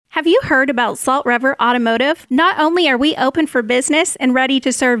Have you heard about Salt River Automotive? Not only are we open for business and ready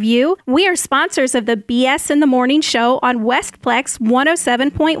to serve you, we are sponsors of the BS in the Morning show on Westplex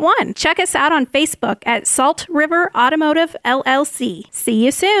 107.1. Check us out on Facebook at Salt River Automotive LLC. See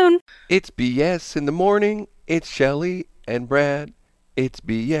you soon. It's BS in the morning. It's Shelly and Brad. It's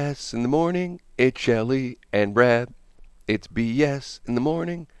BS in the morning. It's Shelly and Brad. It's BS in the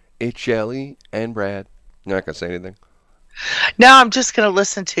morning. It's Shelly and Brad. You're not going to say anything? No, I'm just going to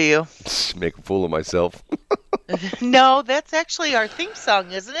listen to you. Make a fool of myself. No, that's actually our theme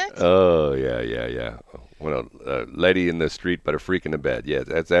song, isn't it? Oh, yeah. Well, lady in the street, but a freak in the bed. Yeah,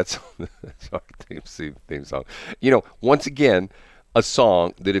 that's our theme song. You know, once again, a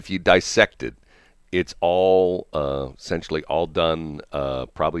song that if you dissected, it's all essentially all done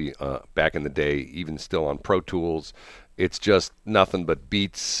probably back in the day, even still on Pro Tools. It's just nothing but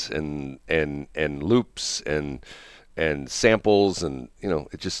beats and loops and samples, and you know,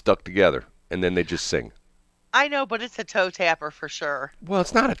 it just stuck together, and then they just sing. I know, but it's a toe tapper for sure. Well,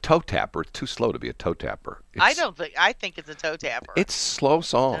 it's not a toe tapper. It's too slow to be a toe tapper. I think it's a toe tapper. It's a slow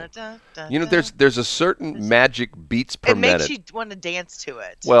song. Dun, dun, dun, you know, there's a certain magic beats per minute. It makes you want to dance to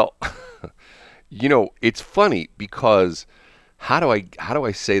it. Well, you know, it's funny because how do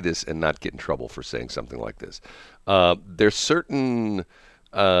I say this and not get in trouble for saying something like this? There's certain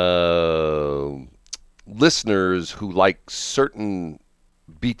listeners who like certain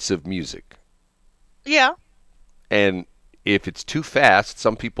beats of music. Yeah. And if it's too fast,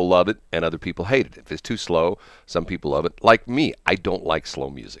 some people love it and other people hate it. If it's too slow, some people love it. Like me, I don't like slow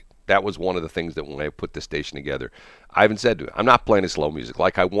music. That was one of the things that when I put the station together, I even said to him, I'm not playing a slow music.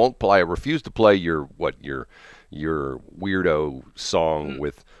 Like I won't play, I refuse to play your weirdo song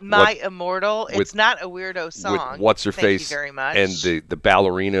with Immortal. It's not a weirdo song. With what's her Thank face you very much. And the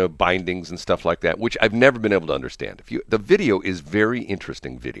ballerina bindings and stuff like that, which I've never been able to understand. The video is very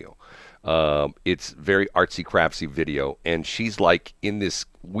interesting video. It's very artsy craftsy video, and she's like in this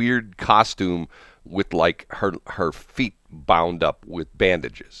weird costume with like her feet bound up with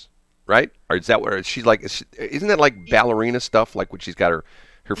bandages, right? Or is that what she's like? Isn't that like ballerina stuff? Like when she's got her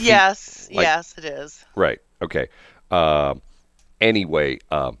feet? Yes, yes, it is. Right. Okay. Anyway,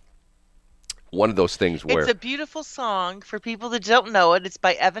 one of those things where it's a beautiful song for people that don't know it. It's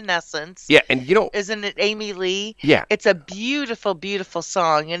by Evanescence. Yeah, and you know, isn't it Amy Lee? Yeah, it's a beautiful, beautiful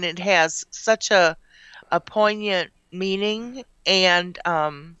song, and it has such a poignant meaning, and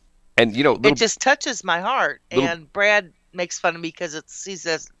you know, it just touches my heart. And Brad makes fun of me because he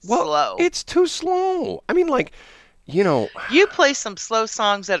says slow. It's too slow. I mean, like, you know, you play some slow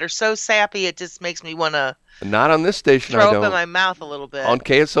songs that are so sappy, it just makes me want to. Not on this station. Throw I don't. up in my mouth a little bit. On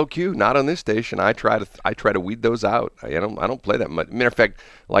KSOQ, not on this station. I try to weed those out. I don't play that much. Matter of fact,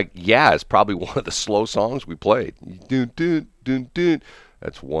 like is probably one of the slow songs we played. Dun, dun, dun, dun.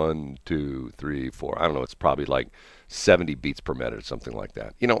 That's 1, 2, 3, 4. I don't know. It's probably like 70 beats per minute or something like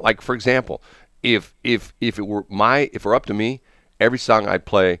that. You know, like for example, if it were up to me, every song I'd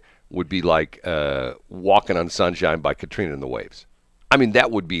play would be like "Walking on Sunshine" by Katrina and the Waves. I mean,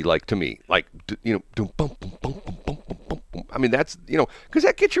 that would be like, to me, like, you know, boom, boom, boom, boom, boom, boom, boom, boom. I mean, that's, you know, because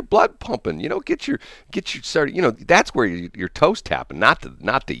that gets your blood pumping, you know, get your started, you know, that's where your toes tapping, not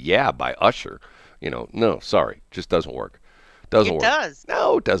the Yeah by Usher, you know. No, sorry, just doesn't work. Doesn't work. It does.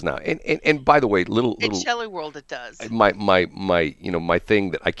 No, it does not. And by the way, little in Shelly World, it does. My you know, my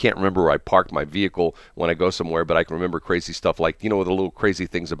thing that I can't remember where I parked my vehicle when I go somewhere, but I can remember crazy stuff like, you know, the little crazy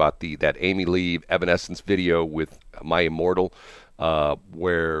things about that Amy Lee Evanescence video with My Immortal.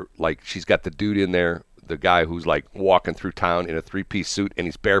 Where like she's got the dude in there, the guy who's like walking through town in a 3-piece suit and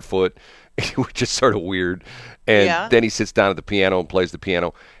he's barefoot, which is sort of weird. And then he sits down at the piano and plays the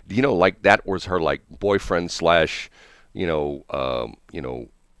piano. You know, like that was her like boyfriend / her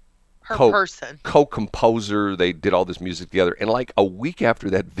person, co-composer. They did all this music together, and like a week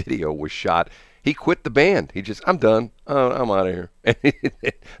after that video was shot, he quit the band. He just, I'm done. I'm out of here.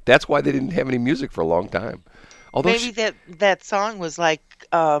 That's why they didn't have any music for a long time. Although maybe that song was like,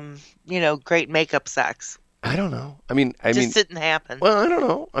 you know, great makeup sex. I don't know. I mean, just didn't happen. Well, I don't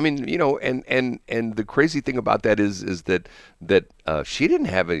know. I mean, you know, and the crazy thing about that is that she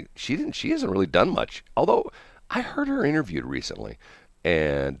hasn't really done much. Although I heard her interviewed recently,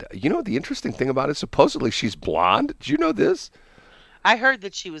 and you know, the interesting thing about it, supposedly she's blonde. Did you know this? I heard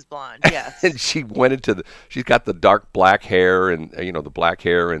that she was blonde, yes. And she went she's got the dark black hair and, you know, the black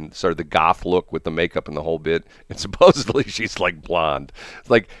hair and sort of the goth look with the makeup and the whole bit. And supposedly she's like blonde. It's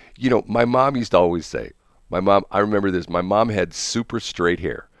like, you know, my mom used to always say, I remember this, my mom had super straight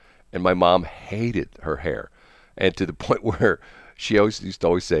hair and my mom hated her hair. And to the point where she always used to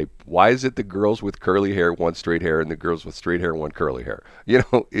always say, "Why is it the girls with curly hair want straight hair and the girls with straight hair want curly hair?"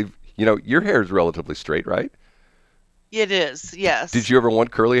 Your hair is relatively straight, right? It is, yes. Did you ever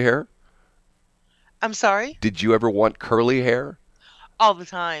want curly hair? I'm sorry? Did you ever want curly hair? All the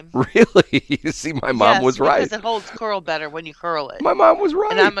time. Really? You see, my mom was right. Because it holds curl better when you curl it. My mom was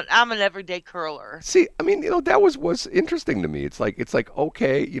right. And I'm an everyday curler. See, I mean, that was interesting to me. It's like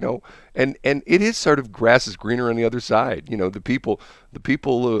okay, and it is sort of grass is greener on the other side. The people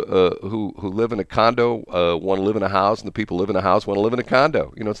who live in a condo want to live in a house, and the people who live in a house want to live in a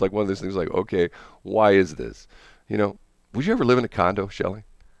condo. It's like one of those things. Like, okay, why is this? Would you ever live in a condo, Shelley?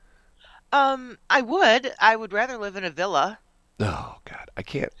 I would. I would rather live in a villa. Oh God, I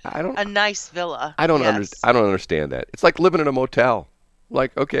can't. I don't. A nice villa. I don't yes. I don't understand that. It's like living in a motel.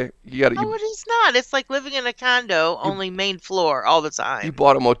 Like, okay, you got to. No, it is not. It's like living in a condo, only main floor all the time. You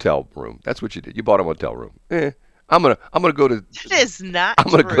bought a motel room. That's what you did. You bought a motel room. I'm gonna go to. That is not.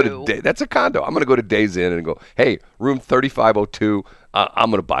 I'm gonna true. go to. That's a condo. I'm gonna go to Days Inn and go, hey, room 3502. I'm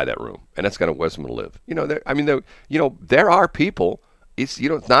gonna buy that room, and that's gonna where I'm gonna live. There are people. It's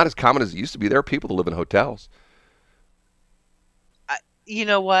not as common as it used to be. There are people that live in hotels. You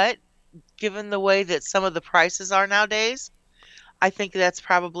know what? Given the way that some of the prices are nowadays, I think that's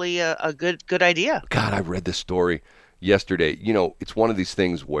probably a good idea. God, I read this story yesterday. It's one of these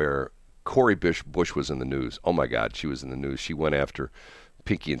things where Cori Bush was in the news. Oh my God, she was in the news. She went after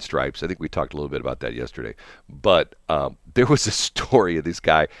Pinky and Stripes. I think we talked a little bit about that yesterday. But there was a story of this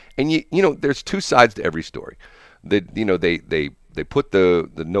guy, and there's two sides to every story. They put the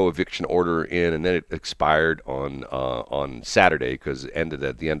no eviction order in, and then it expired on Saturday because it ended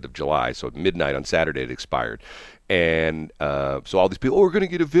at the end of July. So at midnight on Saturday it expired, and so all these people, we're going to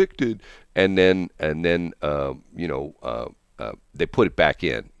get evicted, and then they put it back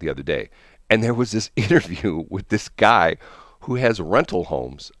in the other day, and there was this interview with this guy who has rental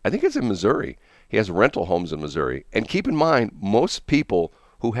homes. I think it's in Missouri. He has rental homes in Missouri, and keep in mind, most people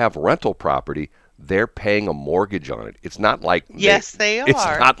who have rental property, they're paying a mortgage on it. It's not like they are. It's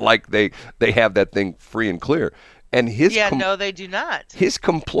not like they have that thing free and clear. And no, they do not. His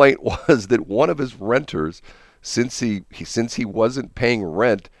complaint was that one of his renters, since he wasn't paying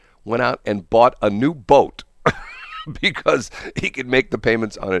rent, went out and bought a new boat because he could make the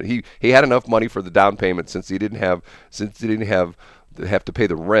payments on it. He had enough money for the down payment since he didn't have to pay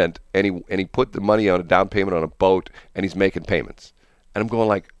the rent, and he put the money on a down payment on a boat, and he's making payments. And I'm going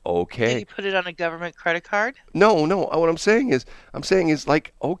like, okay. Did you put it on a government credit card? No. What I'm saying is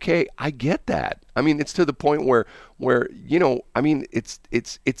like, okay, I get that. I mean, it's to the point where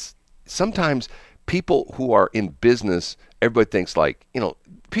it's sometimes people who are in business, everybody thinks like,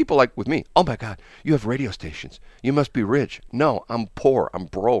 people like with me, oh my God, you have radio stations. You must be rich. No, I'm poor. I'm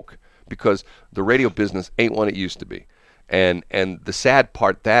broke because the radio business ain't what it used to be. And the sad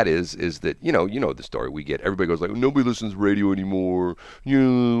part that is that the story we get. Everybody goes like, nobody listens to radio anymore.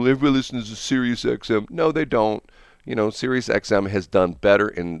 Everybody listens to Sirius XM. No, they don't. Sirius XM has done better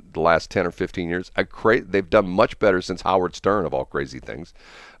in the last 10 or 15 years. They've done much better since Howard Stern, of all crazy things.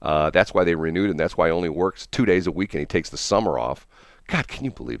 That's why they renewed, and that's why he only works 2 days a week and he takes the summer off. God, can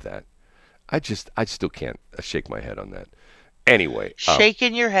you believe that? I still can't shake my head on that. Anyway,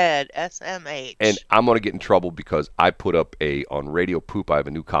 shaking your head, SMH. And I'm going to get in trouble because I put up on Radio Poop. I have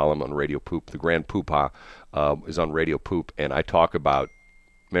a new column on Radio Poop. The Grand Poopah is on Radio Poop, and I talk about.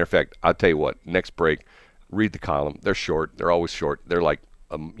 Matter of fact, I'll tell you what. Next break, read the column. They're short. They're always short. They're like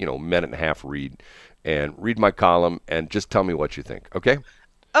minute and a half read, and read my column and just tell me what you think. Okay?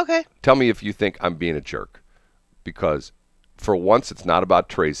 Okay. Tell me if you think I'm being a jerk, because for once it's not about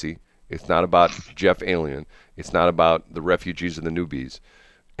Tracy. It's not about Jeff Alien. It's not about the refugees and the newbies.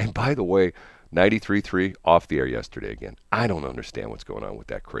 And by the way, 93.3 off the air yesterday again. I don't understand what's going on with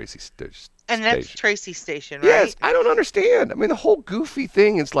that crazy station. And that's Tracy's station, right? Yes, I don't understand. I mean, the whole goofy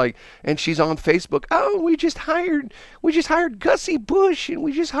thing is like, and she's on Facebook. Oh, we just hired Gussie Bush, and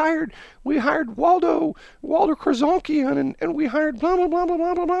we hired Waldo Krasonkian, and we hired blah blah blah blah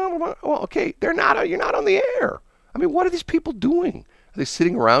blah blah blah blah. Well, okay, you're not on the air. I mean, what are these people doing? Are they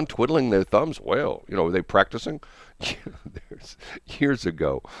sitting around twiddling their thumbs? Well, are they practicing? There's years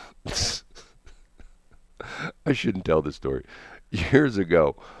ago. I shouldn't tell this story. Years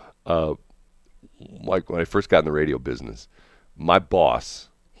ago, like when I first got in the radio business, my boss,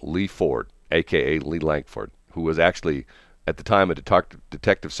 Lee Ford, a.k.a. Lee Langford, who was actually at the time a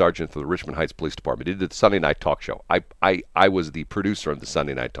detective sergeant for the Richmond Heights Police Department, he did the Sunday night talk show. I was the producer of the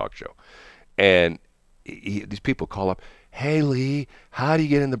Sunday night talk show. And these people call up, hey, Lee, how do you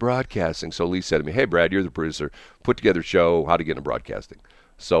get into broadcasting? So Lee said to me, hey, Brad, you're the producer. Put together a show, how to get into broadcasting.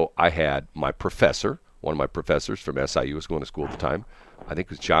 So I had my professor, one of my professors from SIU was going to school at the time. I think it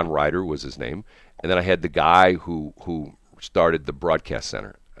was John Ryder was his name. And then I had the guy who started the broadcast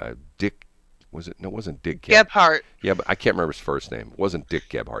center, Dick. Was it? No, it wasn't Dick Gebhardt. Yeah, but I can't remember his first name. It wasn't Dick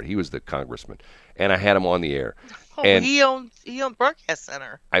Gebhardt. He was the congressman, and I had him on the air. Oh, and he owned Broadcast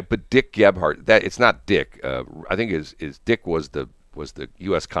Center. But Dick Gebhardt, that it's not Dick. I think is Dick was the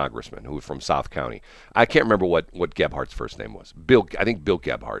U.S. congressman who was from South County. I can't remember what Gebhardt's first name was. I think Bill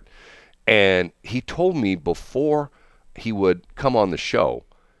Gebhardt. And he told me before he would come on the show,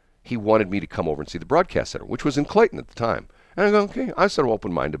 he wanted me to come over and see the broadcast center, which was in Clayton at the time. And I go, okay. I was sort of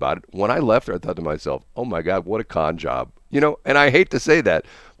open-minded about it. When I left, I thought to myself, oh, my God, what a con job. And I hate to say that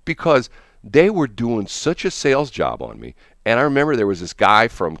because they were doing such a sales job on me. And I remember there was this guy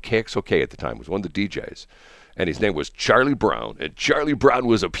from KXOK at the time, was one of the DJs. And his name was Charlie Brown. And Charlie Brown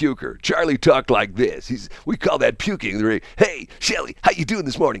was a puker. Charlie talked like this. We call that puking. Hey, Shelly, how you doing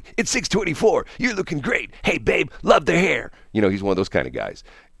this morning? It's 6:24. You're looking great. Hey, babe, love the hair. He's one of those kind of guys.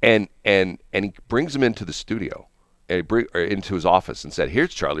 And he brings him into the studio. Into his office and said,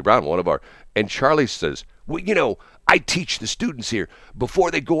 here's Charlie Brown, one of our... And Charlie says, well, I teach the students here,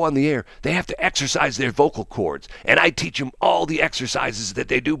 before they go on the air, they have to exercise their vocal cords. And I teach them all the exercises that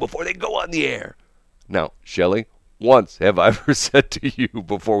they do before they go on the air. Now, Shelley, once have I ever said to you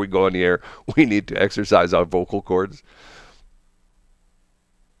before we go on the air, we need to exercise our vocal cords?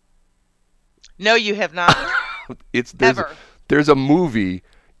 No, you have not. There's a movie,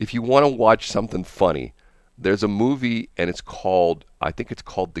 if you want to watch something funny, there's a movie, and I think it's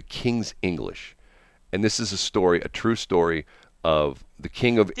called The King's English. And this is a true story of the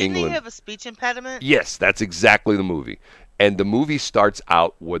King of England. Didn't he have a speech impediment? Yes, that's exactly the movie. And the movie starts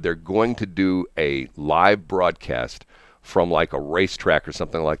out where they're going to do a live broadcast from like a racetrack or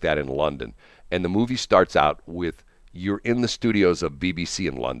something like that in London. And the movie starts out with, you're in the studios of BBC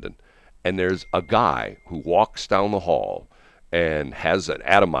in London, and there's a guy who walks down the hall and has an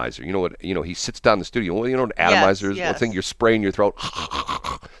atomizer. He sits down in the studio. Well, you know what an atomizer is? Yes. One thing you're spraying your throat.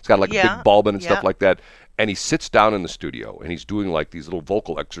 It's got like a big bulb in and stuff like that. And he sits down in the studio, and he's doing like these little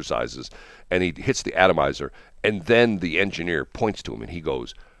vocal exercises, and he hits the atomizer, and then the engineer points to him, and he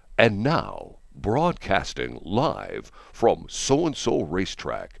goes, and now, broadcasting live from so-and-so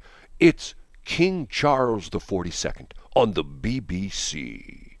racetrack, it's King Charles the 42nd on the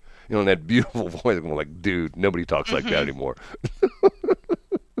BBC. And that beautiful voice. I'm like, dude, nobody talks like that anymore.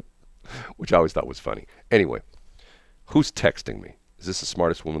 Which I always thought was funny. Anyway, who's texting me? Is this the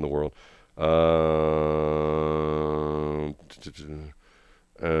smartest woman in the world?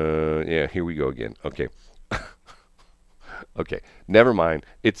 Yeah, here we go again. Okay. Okay, never mind.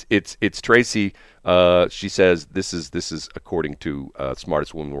 It's Tracy. She says this is according to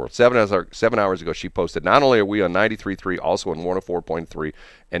smartest woman in the world. 7 hours ago, she posted. Not only are we on 93.3, also on 104.3,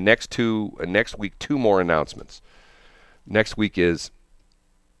 and next week 2 more announcements. Next week is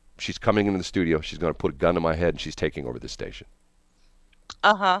she's coming into the studio. She's going to put a gun to my head, and she's taking over this station.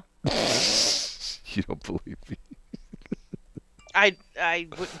 Uh-huh. You don't believe me? I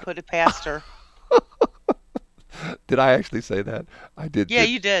wouldn't put it past her. Did I actually say that? I did. Yeah,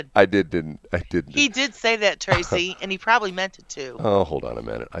 you did. I didn't. He did say that, Tracy, and he probably meant it too. Oh, hold on a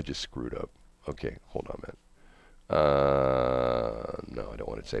minute. I just screwed up. Okay, hold on a minute. No, I don't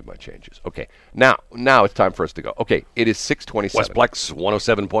want to save my changes. Okay, now it's time for us to go. Okay, it is 6:27. Westplex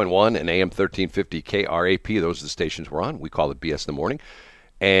 107.1 and AM 1350 KRAP. Those are the stations we're on. We call it BS in the Morning.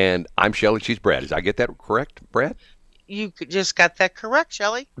 And I'm Shelley. She's Brad. Did I get that correct, Brad? You just got that correct,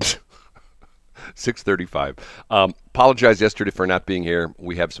 Shelley. 6:35. Apologize yesterday for not being here.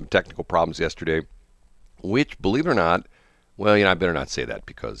 We have some technical problems yesterday, which, believe it or not, well, I better not say that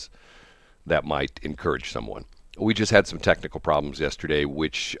because that might encourage someone. We just had some technical problems yesterday,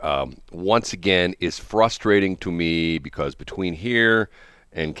 which once again is frustrating to me because between here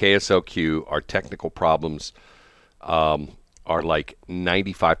and KSLQ, our technical problems are like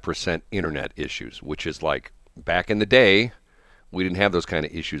 95% internet issues, which is like back in the day, we didn't have those kind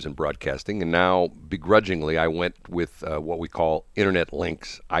of issues in broadcasting, and now, begrudgingly, I went with what we call internet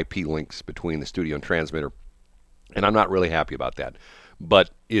links, IP links between the studio and transmitter, and I'm not really happy about that. But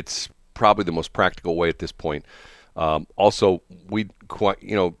it's probably the most practical way at this point. Also,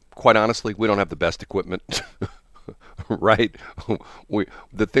 quite honestly, we don't have the best equipment, right?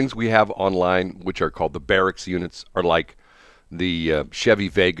 The things we have online, which are called the barracks units, are like the Chevy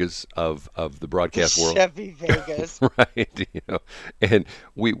Vegas of the broadcast world. Chevy Vegas. Right. And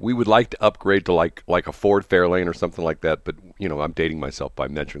we would like to upgrade to like a Ford Fairlane or something like that, but I'm dating myself by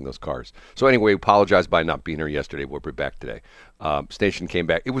mentioning those cars. So anyway, apologize by not being here yesterday. We'll be back today. Station came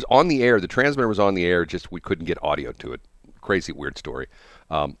back. It was on the air. The transmitter was on the air, just we couldn't get audio to it. Crazy weird story.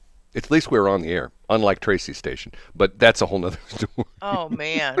 At least we were on the air, unlike Tracy's station. But that's a whole nother story. Oh,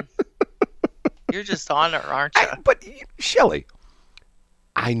 man. You're just on her, aren't you? But Shelley,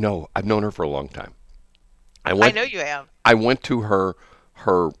 I know. I've known her for a long time. I know you have. I went to her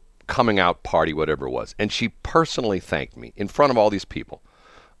coming out party, whatever it was, and she personally thanked me in front of all these people.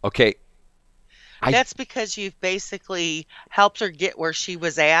 Okay. That's because you've basically helped her get where she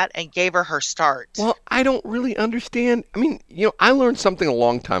was at and gave her her start. Well, I don't really understand. I mean, I learned something a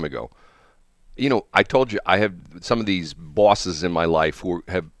long time ago. I told you I have some of these bosses in my life who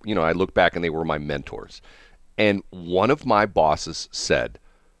have, I look back and they were my mentors. And one of my bosses said,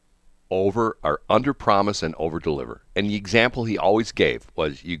 under promise and over deliver. And the example he always gave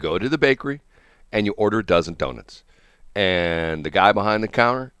was, you go to the bakery and you order a dozen donuts. And the guy behind the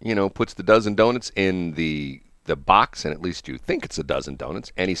counter, puts the dozen donuts in the box, and at least you think it's a dozen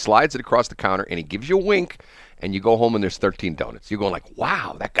donuts, and he slides it across the counter, and he gives you a wink, and you go home and there's 13 donuts. You're going like,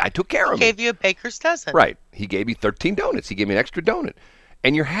 wow, that guy took care of me. He gave you a baker's dozen. Right. He gave you 13 donuts. He gave me an extra donut,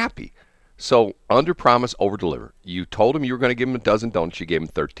 and you're happy. So under promise, over deliver. You told him you were going to give him a dozen donuts. You gave him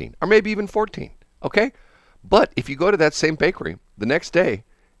 13, or maybe even 14. Okay? But if you go to that same bakery the next day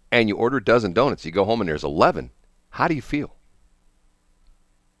and you order a dozen donuts, you go home and there's 11. How do you feel?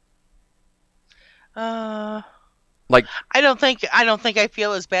 Like, I don't think I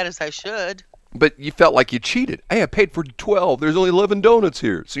feel as bad as I should. But you felt like you cheated. Hey, I paid for 12. There's only 11 donuts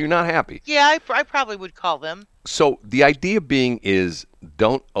here, so you're not happy. Yeah, I probably would call them. So the idea being is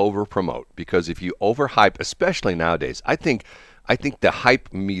don't over promote, because if you overhype, especially nowadays, I think the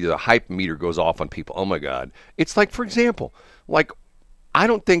hype meter goes off on people. Oh my God! It's like, for example, like I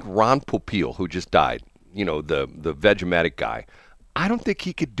don't think Ron Popeil, who just died, the Vegematic guy, I don't think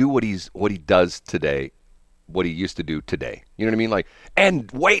he could do what he does today, what he used to do today. You know what I mean? Like,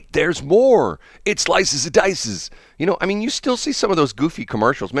 and wait, there's more. It slices and dices. You still see some of those goofy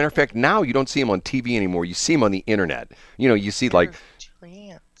commercials. Matter of fact, now you don't see them on TV anymore. You see them on the internet. You see like,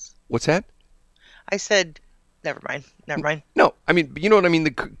 Julianne's. What's that? I said, never mind. No, you know what I mean?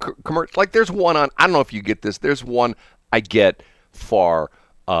 The commercial, like there's one on, I don't know if you get this. There's one I get for,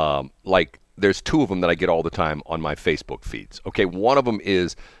 there's two of them that I get all the time on my Facebook feeds. Okay, one of them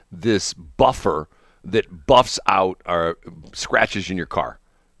is this buffer that buffs out scratches in your car.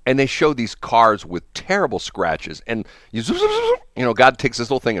 And they show these cars with terrible scratches. And God takes this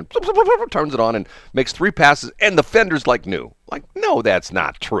little thing and turns it on and makes 3 passes, and the fender's like new. Like, no, that's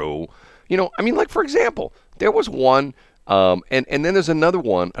not true. Like, for example, there was one, and then there's another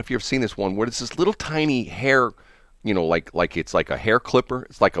one, if you've seen this one, where it's this little tiny hair, like it's like a hair clipper.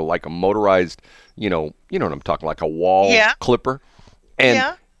 It's like a motorized, you know what I'm talking, like a wall clipper. And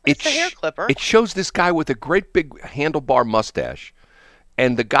yeah, it's a hair clipper. It shows this guy with a great big handlebar mustache,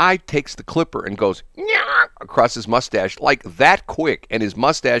 and the guy takes the clipper and goes across his mustache like that quick, and his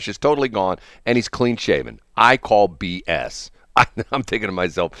mustache is totally gone, and he's clean shaven. I call BS. I'm thinking to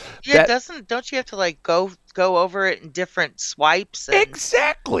myself, yeah, don't you have to like go over it in different swipes?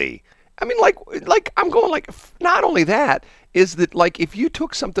 Exactly. Like I'm going like, not only that, is that like if you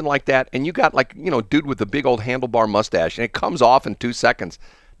took something like that and you got like, dude with a big old handlebar mustache and it comes off in 2 seconds,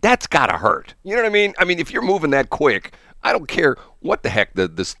 that's gotta hurt. You know what I mean? If you're moving that quick, I don't care what the heck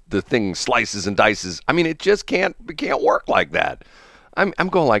the thing slices and dices. It just can't work like that. I'm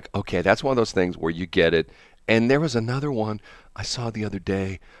going like, okay, that's one of those things where you get it. And there was another one I saw the other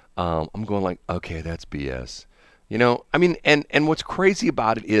day. I'm going like, okay, that's BS. And what's crazy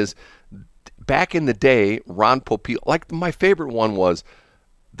about it is, back in the day, Ron Popeil, like my favorite one was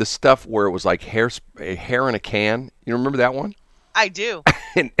the stuff where it was like hair in a can. You remember that one? I do.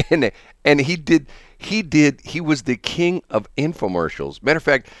 and he was the king of infomercials. Matter of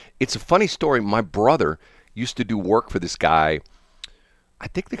fact, it's a funny story. My brother used to do work for this guy. I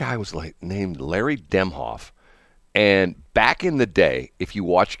think the guy was named Larry Demhoff. And back in the day, if you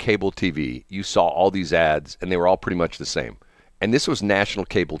watched cable TV, you saw all these ads, and they were all pretty much the same. And this was national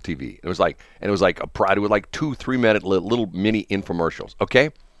cable TV. It was like 2-3 minute little mini infomercials.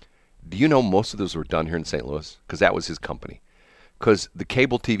 Okay, do you know most of those were done here in St. Louis? Because that was his company. Because the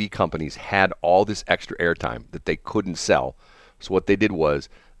cable TV companies had all this extra airtime that they couldn't sell. So what they did was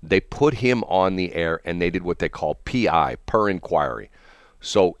they put him on the air, and they did what they call PI, per inquiry.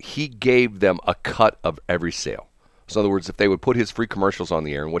 So he gave them a cut of every sale. So in other words, if they would put his free commercials on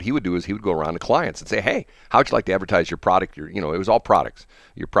the air, and what he would do is he would go around to clients and say, hey, how would you like to advertise your product? It was all products.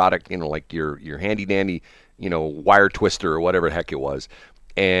 Your product, like your handy dandy, wire twister or whatever the heck it was.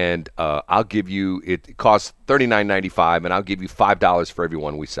 And I'll give you, it costs $39.95, and I'll give you $5 for every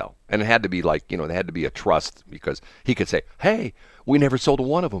one we sell. And it had to be like, there had to be a trust, because he could say, hey, We never sold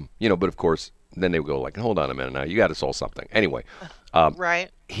one of them. But of course, then they would go like, hold on a minute now, you got to sell something. Anyway, Right.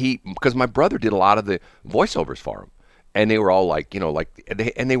 because my brother did a lot of the voiceovers for him. And they were all like,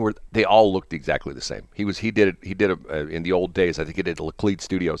 they all looked exactly the same. He did it in the old days. I think he did at Laclede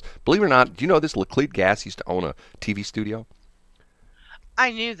Studios. Believe it or not, do you know this Laclede Gas used to own a TV studio?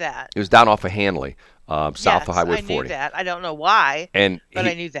 I knew that. It was down off of Hanley, south of Highway 40. I knew that. I don't know why, but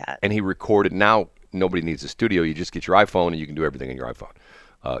I knew that. And he recorded. Now nobody needs a studio. You just get your iPhone and you can do everything on your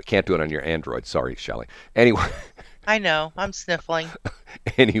iPhone. Can't do it on your Android. Sorry, Shelley. Anyway. I know. I'm sniffling.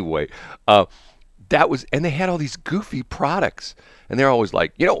 Anyway, and they had all these goofy products, and they're always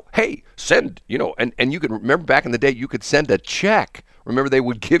like, hey, send, and you can remember back in the day, you could send a check. Remember, they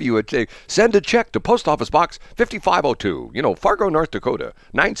would give you a check. Send a check to Post Office Box 5502, Fargo, North Dakota,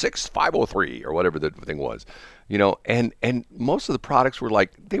 96503, or whatever the thing was, and most of the products were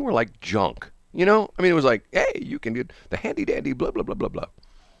like junk, it was like, hey, you can get the handy dandy, blah, blah, blah, blah, blah.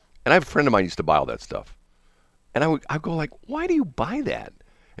 And I have a friend of mine used to buy all that stuff. And I'd go like, why do you buy that?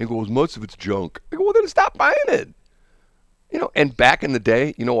 And he goes, most of it's junk. I go, well, then stop buying it. And back in the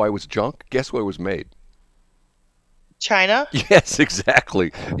day, why it was junk? Guess where it was made? China? Yes,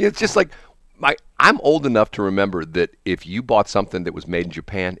 exactly. It's just like, I'm old enough to remember that if you bought something that was made in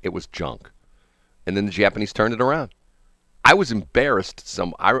Japan, it was junk. And then the Japanese turned it around. I was embarrassed.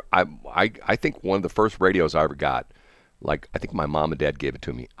 I think one of the first radios I ever got, like I think my mom and dad gave it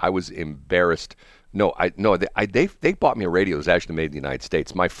to me. I was embarrassed. They bought me a radio that was actually made in the United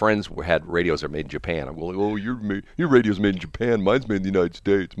States. My friends had radios that are made in Japan. I'm going, oh, your radio's made in Japan. Mine's made in the United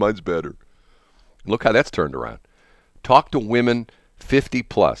States. Mine's better. Look how that's turned around. Talk to women 50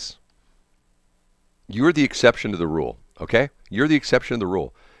 plus. You're the exception to the rule, okay? You're the exception to the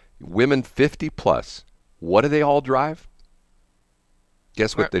rule. Women 50 plus, what do they all drive?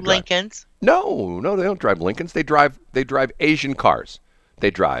 Guess what they drive? Lincolns. No, they don't drive Lincolns. They drive Asian cars.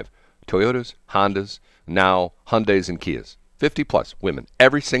 They drive Toyotas, Hondas, now Hyundais and Kias. 50 plus women,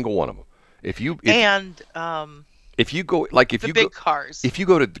 every single one of them. If you go big cars. If you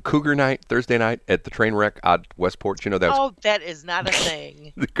go to Cougar Night Thursday night at the train wreck at Westport, that is not a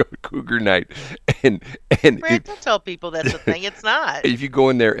thing. Go to Cougar Night and Brad, don't tell people that's a thing. It's not. If you go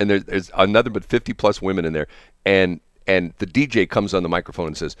in there and there's another but 50 plus women in there, and the DJ comes on the microphone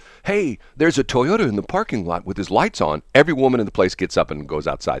and says, hey, there's a Toyota in the parking lot with his lights on. Every woman in the place gets up and goes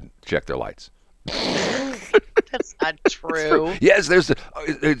outside and check their lights. That's not true. Yes, the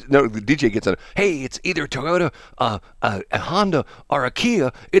DJ gets on. Hey, it's either a Toyota, a Honda, or a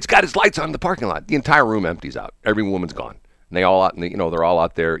Kia. It's got his lights on in the parking lot. The entire room empties out. Every woman's gone. And they all out, and they're all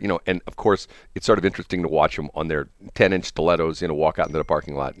out there, and of course, it's sort of interesting to watch them on their 10-inch stilettos, walk out into the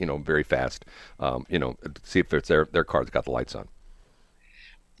parking lot, very fast, see if it's their car that's got the lights on.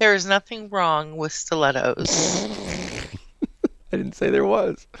 There is nothing wrong with stilettos. I didn't say there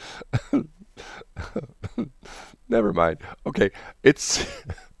was. Never mind. Okay, it's...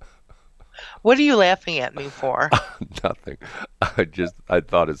 What are you laughing at me for? Nothing. I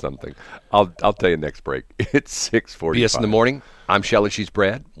thought of something. I'll tell you next break. It's 6:45. BS in the morning. I'm Shelley. She's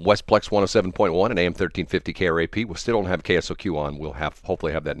Brad. Westplex 107.1 and AM 1350 KRAP. We still don't have KSOQ on. We'll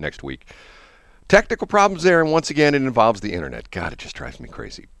hopefully have that next week. Technical problems there, and once again, it involves the internet. God, it just drives me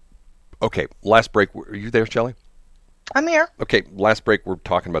crazy. Okay, last break. Are you there, Shelley? I'm here. Okay, last break. We're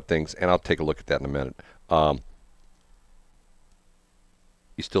talking about things, and I'll take a look at that in a minute.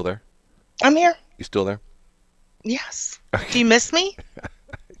 You still there? I'm here. You still there? Yes. Do you miss me? I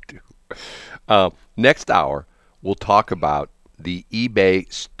do. Next hour, we'll talk about the eBay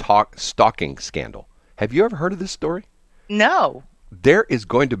stalking scandal. Have you ever heard of this story? No. There is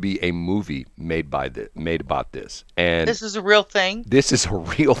going to be a movie made about this, and this is a real thing. This is a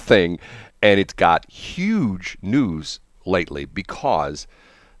real thing, and it's got huge news lately because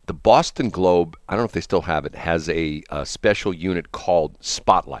the Boston Globe, I don't know if they still have it, has a special unit called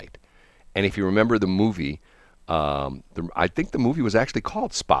Spotlight. And if you remember the movie, I think the movie was actually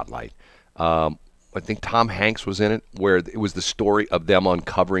called Spotlight. I think Tom Hanks was in it, where it was the story of them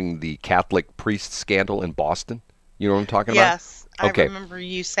uncovering the Catholic priest scandal in Boston. You know what I'm talking about? Yes, okay. I remember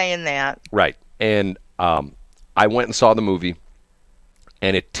you saying that. Right. And I went and saw the movie,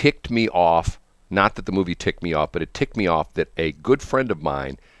 and it ticked me off. Not that the movie ticked me off, but it ticked me off that a good friend of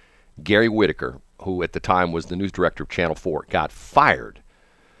mine, Gary Whitaker, who at the time was the news director of Channel 4, got fired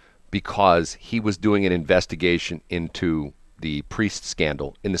because he was doing an investigation into the priest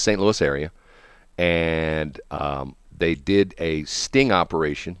scandal in the St. Louis area. And they did a sting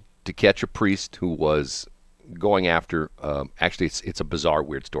operation to catch a priest who was going after, actually it's a bizarre,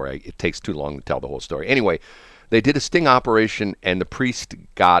 weird story. It takes too long to tell the whole story. Anyway, they did a sting operation, and the priest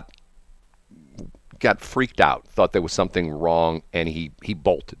got got freaked out, thought there was something wrong, and he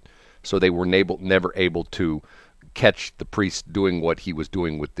bolted. So they were never able to catch the priest doing what he was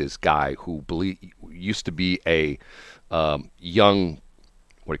doing with this guy who used to be a young,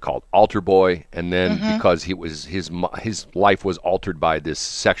 what do you call it, altar boy, and then because he was his life was altered by this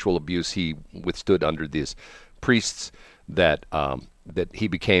sexual abuse he withstood under these priests, that he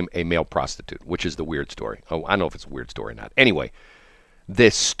became a male prostitute, which is the weird story. Oh, I don't know if it's a weird story or not. Anyway,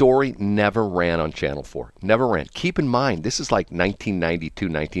 this story never ran on Channel 4. Never ran. Keep in mind, this is like 1992,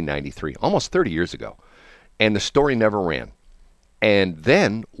 1993, almost 30 years ago. And the story never ran. And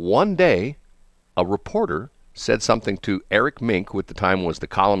then one day, a reporter said something to Eric Mink, who at the time was the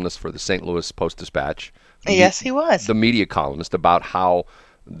columnist for the St. Louis Post-Dispatch. Yes, he was. The media columnist, about how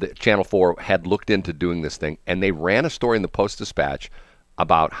the Channel 4 had looked into doing this thing. And they ran a story in the Post-Dispatch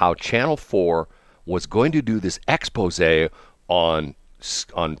about how Channel 4 was going to do this expose on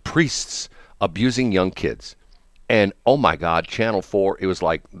priests abusing young kids. And oh my God, Channel 4, it was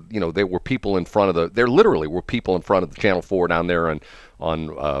like, there were people in front of there literally were people in front of the Channel 4 down there on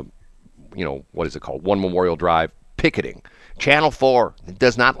what is it called? One Memorial Drive, picketing. Channel 4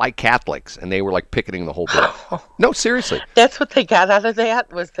 does not like Catholics. And they were like picketing the whole thing. No, seriously. That's what they got out of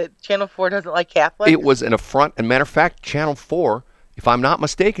that, was that Channel 4 doesn't like Catholics? It was an affront. And matter of fact, Channel 4, if I'm not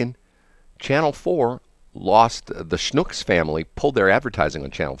mistaken, Channel 4 lost, the Schnooks family pulled their advertising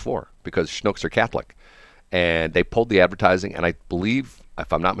on Channel 4 because Schnooks are Catholic. And they pulled the advertising, and I believe,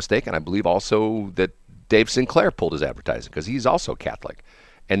 if I'm not mistaken, I believe also that Dave Sinclair pulled his advertising because he's also Catholic.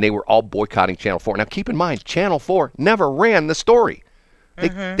 And they were all boycotting Channel 4. Now, keep in mind, Channel 4 never ran the story.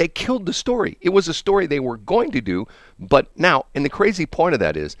 They killed the story. It was a story they were going to do, but now, and the crazy point of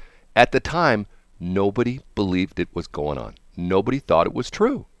that is, at the time, nobody believed it was going on. Nobody thought it was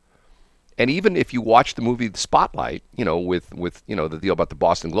true. And even if you watch the movie The Spotlight, with the deal about the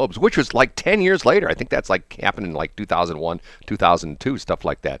Boston Globes, which was like 10 years later, I think that's like happened in like 2001, 2002, stuff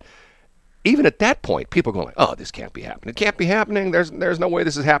like that. Even at that point, people are going like, oh, this can't be happening. It can't be happening. There's no way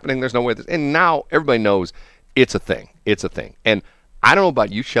this is happening. There's no way this. And now everybody knows it's a thing. It's a thing. And I don't know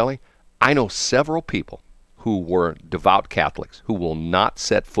about you, Shelley. I know several people who were devout Catholics who will not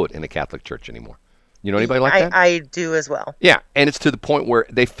set foot in a Catholic church anymore. You know anybody like that? I do as well. Yeah, and it's to the point where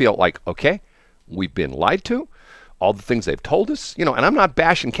they feel like, okay, we've been lied to. All the things they've told us, and I'm not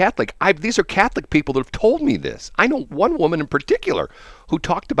bashing Catholic. These are Catholic people that have told me this. I know one woman in particular who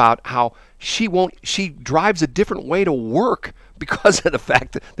talked about how she drives a different way to work because of the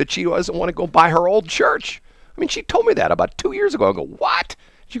fact that she doesn't want to go by her old church. I mean, she told me that about 2 years ago. I go, what?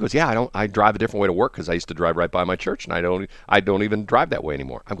 She goes, yeah, I drive a different way to work because I used to drive right by my church, and I don't even drive that way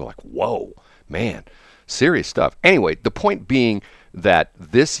anymore. I go like, whoa, man, serious stuff. Anyway, the point being that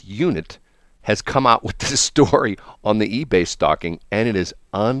this unit has come out with this story on the eBay stalking, and it is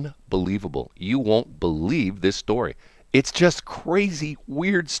unbelievable. You won't believe this story. It's just crazy,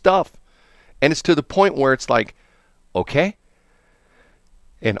 weird stuff. And it's to the point where it's like, okay.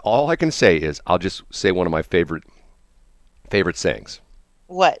 And all I can say is, I'll just say one of my favorite sayings.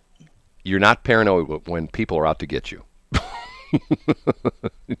 What? You're not paranoid when people are out to get you.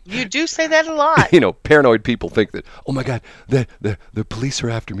 You do say that a lot. Paranoid people think that, oh my God, the police are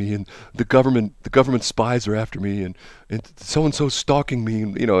after me, and the government spies are after me, and so and so's stalking me,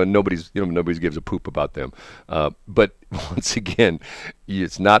 and nobody gives a poop about them. But once again,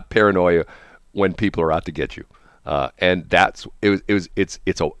 it's not paranoia when people are out to get you, and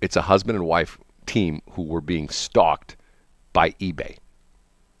it's a husband and wife team who were being stalked by eBay.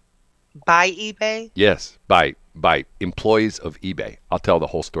 By eBay? Yes, by employees of eBay. I'll tell the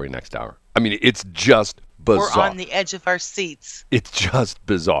whole story next hour. I mean, it's just bizarre. We're on the edge of our seats. It's just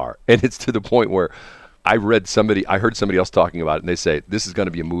bizarre. And it's to the point where I heard somebody else talking about it, and they say, this is going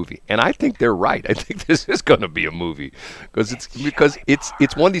to be a movie. And I think they're right. I think this is going to be a movie. Because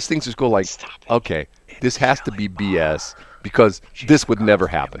it's one of these things that go like, okay, this has to be BS, because this would never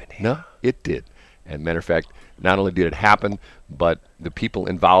happen. No, it did. And matter of fact, not only did it happen, but the people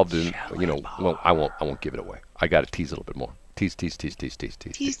involved in, well, I won't give it away. I got to tease a little bit more. Tease. Tease.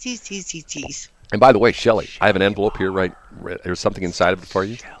 And by the way, Shelley, I have an envelope here, right? There's something inside of it for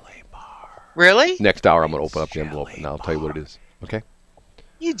you. Really? Next hour, I'm going to open up the envelope, and I'll tell you what it is. Okay?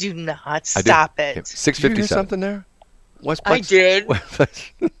 You do not. Stop it. $6.50 something there? I did.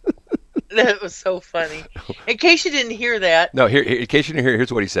 That was so funny. In case you didn't hear that. No, in case you didn't hear,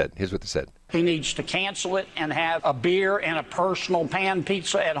 here's what he said. Here's what they said. He needs to cancel it and have a beer and a personal pan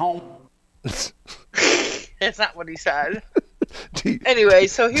pizza at home. That's not what he said. Anyway,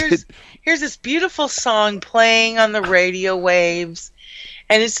 so here's this beautiful song playing on the radio waves,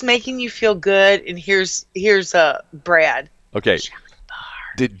 and it's making you feel good. And here's Brad. Okay.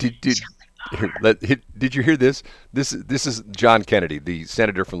 Did you hear this? This is John Kennedy, the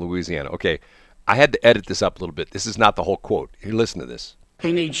senator from Louisiana. Okay, I had to edit this up a little bit. This is not the whole quote. Here, listen to this.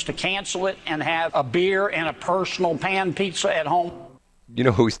 He needs to cancel it and have a beer and a personal pan pizza at home. You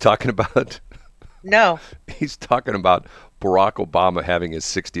know who he's talking about? No. He's talking about Barack Obama having his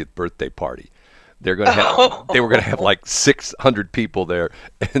 60th birthday party. They're going to have, They were going to have like 600 people there,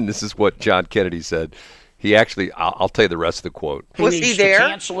 and this is what John Kennedy said. He actually, I'll tell you the rest of the quote. Was he there? To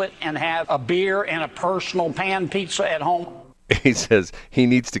cancel it and have a beer and a personal pan pizza at home. He says he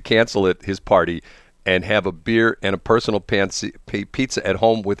needs to cancel his party, and have a beer and a personal pizza at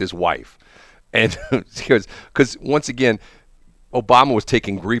home with his wife. And because once again, Obama was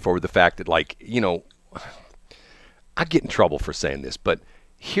taking grief over the fact that, like, you know, I get in trouble for saying this, but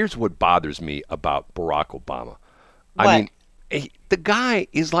here's what bothers me about Barack Obama. What? I mean, the guy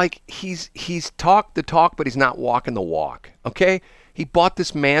is like, he's talked the talk, but he's not walking the walk, okay? He bought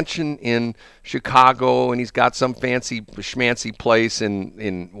this mansion in Chicago, and he's got some fancy schmancy place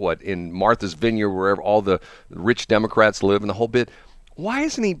in Martha's Vineyard, wherever all the rich Democrats live, and the whole bit. Why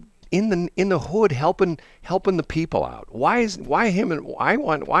isn't he in the hood helping the people out? Why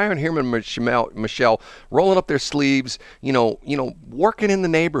aren't him and Michelle rolling up their sleeves? You know, working in the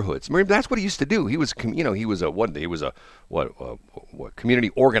neighborhoods. I mean, that's what he used to do. He was a community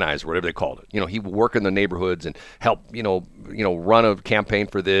organizer, whatever they called it. You know, he would work in the neighborhoods and help. You know, run a campaign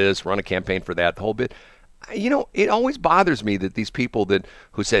for this, run a campaign for that, the whole bit. You know, it always bothers me that these people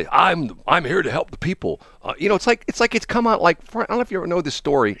who say I'm here to help the people. You know, it's like it's come out like, I don't know if you ever know this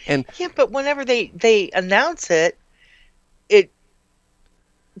story. And yeah, but whenever they announce it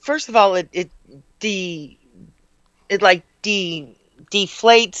first of all it deflates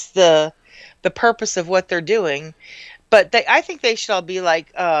the purpose of what they're doing. But I think they should all be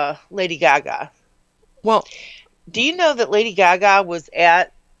like Lady Gaga. Well, do you know that Lady Gaga was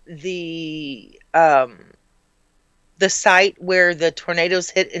at the site where the tornadoes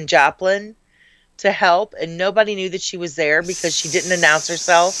hit in Joplin to help, and nobody knew that she was there because she didn't announce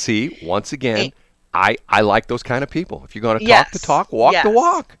herself? See, once again, I like those kind of people. If you're going to talk the talk, walk the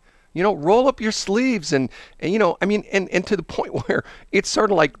walk. You know, roll up your sleeves and you know, I mean, and to the point where it's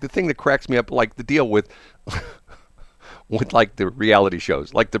sort of like the thing that cracks me up, like the deal with like the reality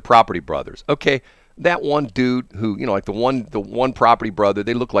shows, like the Property Brothers. Okay, that one dude who, you know, like the one Property Brother,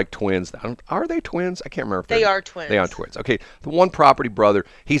 they look like twins. Are they twins? I can't remember if they are twins. They are twins. Okay, the one Property Brother,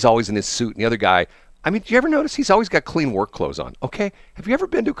 he's always in his suit, and the other guy, I mean, do you ever notice he's always got clean work clothes on? Okay, have you ever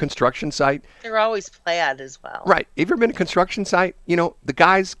been to a construction site? They're always plaid as well. Right. Have you ever been to a construction site? You know, the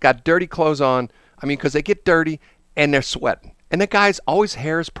guys got dirty clothes on. I mean, because they get dirty and they're sweating. And the guy's always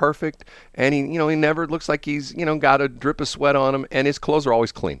hair is perfect, and he never looks like he's, got a drip of sweat on him, and his clothes are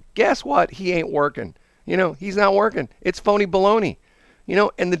always clean. Guess what? He ain't working. He's not working. It's phony baloney.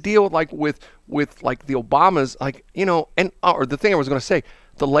 And the deal with the Obamas, or the thing I was going to say,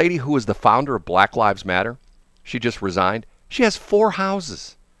 the lady who was the founder of Black Lives Matter, she just resigned. She has 4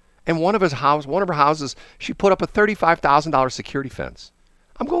 houses, and one of her houses, she put up a $35,000 security fence.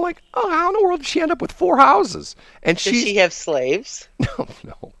 I'm going like, oh, how in the world did she end up with 4 houses? And Does she have slaves? No,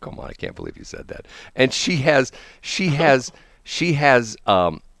 come on, I can't believe you said that. And she has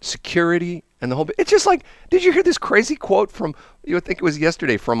security and the whole bit. It's just like, did you hear this crazy quote from, I think it was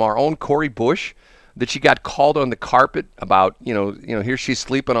yesterday, from our own Cori Bush, that she got called on the carpet about, here she's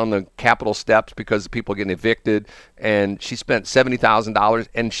sleeping on the Capitol steps because people are getting evicted, and she spent $70,000,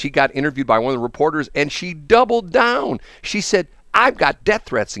 and she got interviewed by one of the reporters, and she doubled down. She said, I've got death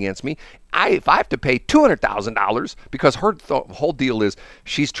threats against me. If I have to pay $200,000, because her whole deal is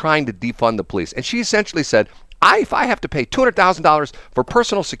she's trying to defund the police. And she essentially said, if I have to pay $200,000 for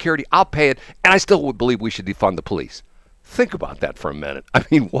personal security, I'll pay it, and I still would believe we should defund the police. Think about that for a minute. I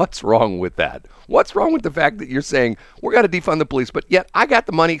mean, what's wrong with that? What's wrong with the fact that you're saying, we're going to defund the police, but yet I got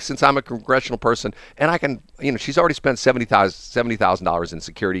the money since I'm a congressional person, and I can, she's already spent $70,000 in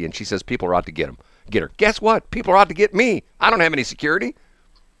security, and she says people are out to get her. Guess what? People are out to get me. I don't have any security.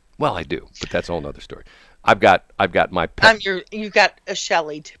 Well, I do, but that's a whole other story. I've got my pet. You've got a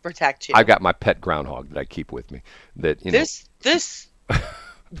Shelley to protect you. I've got my pet groundhog that I keep with me. That this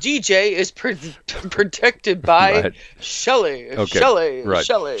DJ is protected by Shelley. Okay. Shelley. Right.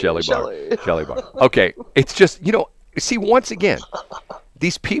 Shelley Bar. Okay. It's just, see, once again,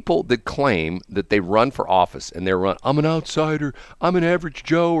 these people that claim that they run for office and I'm an outsider, I'm an average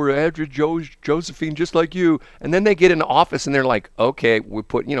Joe or average Josephine just like you, and then they get into office and they're like, okay, we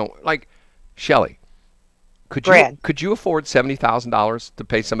put, like, Shelley, could you afford $70,000 to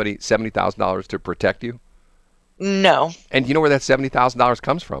pay somebody $70,000 to protect you? No. And you know where that $70,000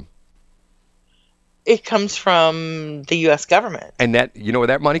 comes from? It comes from the U.S. government. And that, you know where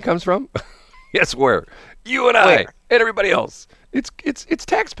that money comes from? Guess where? You and I and everybody else. It's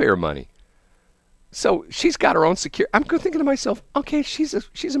taxpayer money. So she's got her own security. I'm thinking to myself, okay, she's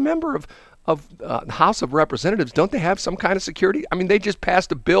a member of the House of Representatives. Don't they have some kind of security? I mean, they just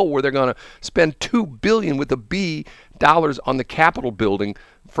passed a bill where they're going to spend $2 billion with a B dollars on the Capitol building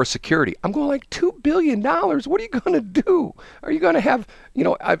for security. I'm going like, $2 billion? What are you going to do? Are you going to have,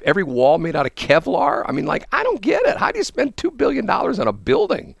 every wall made out of Kevlar? I mean, like, I don't get it. How do you spend $2 billion on a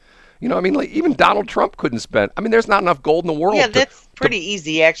building? Like even Donald Trump couldn't spend. I mean, there's not enough gold in the world. Yeah, that's pretty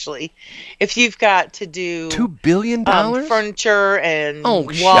easy, actually. If you've got to do $2 billion furniture and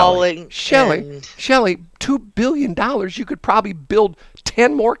walling. Shelley, $2 billion, you could probably build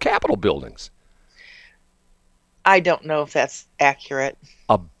 10 more Capitol buildings. I don't know if that's accurate.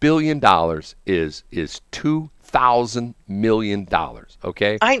 $1 billion is $2,000 million.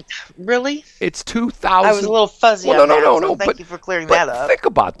 Okay. Really? It's 2,000. I was a little fuzzy. Well, no. Thank you for clearing that up. Think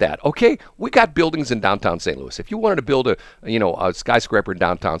about that. Okay, we got buildings in downtown St. Louis. If you wanted to build a skyscraper in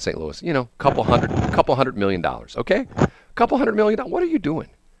downtown St. Louis, couple $100 million. Okay, $200 million. What are you doing?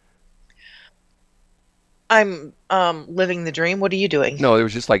 I'm living the dream. What are you doing? No, it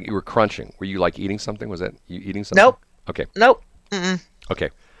was just like you were crunching. Were you like eating something? Was that you eating something? Nope. Okay. Nope. Mm-mm. Okay.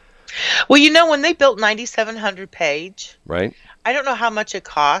 Well, when they built 9700 Page, right? I don't know how much it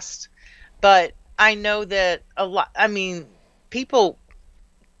cost, but I know that people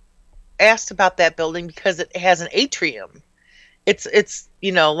asked about that building because it has an atrium. It's it's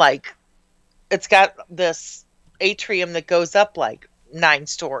got this atrium that goes up like 9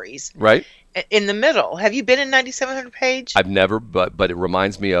 stories. Right. In the middle. Have you been in 9700 Page? I've never, but it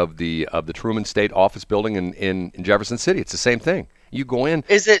reminds me of the Truman State Office Building in Jefferson City. It's the same thing. You go in.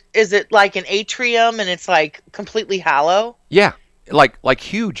 Is it like an atrium and it's like completely hollow? Yeah, like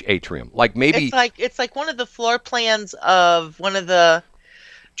huge atrium. Like maybe it's like one of the floor plans of one of the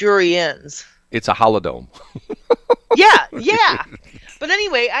Drury Inns. It's a holodome. Yeah. But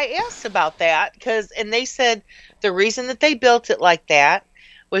anyway, I asked about that and they said the reason that they built it like that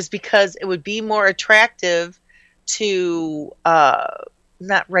was because it would be more attractive to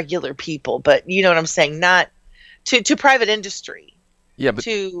not regular people, but you know what I'm saying, not to private industry. Yeah, but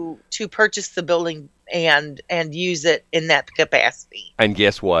to purchase the building and use it in that capacity. And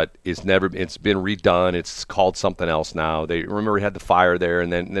guess what? It's been redone. It's called something else now. They remember it had the fire there,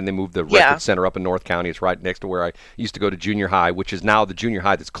 and then they moved the record center up in North County. It's right next to where I used to go to junior high, which is now the junior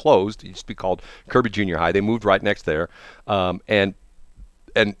high that's closed. It used to be called Kirby Junior High. They moved right next there, and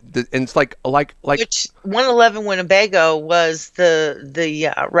it's like which 111 Winnebago was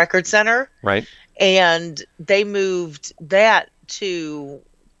the record center, right? And they moved that to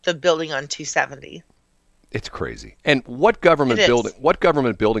the building on 270. It's crazy. And what government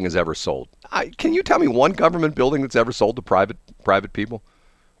building has ever sold? Can you tell me one government building that's ever sold to private people?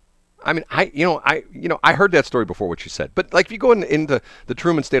 I mean, I heard that story before what you said. But like if you go into the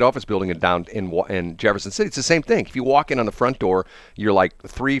Truman State Office Building down in Jefferson City, it's the same thing. If you walk in on the front door, you're like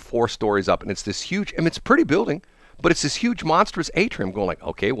 3-4 stories up, and it's this huge. I mean, it's a pretty building. But it's this huge, monstrous atrium going like,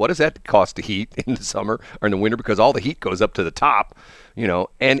 okay, what does that cost to heat in the summer or in the winter? Because all the heat goes up to the top,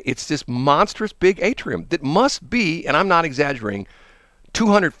 and it's this monstrous big atrium that must be, and I'm not exaggerating,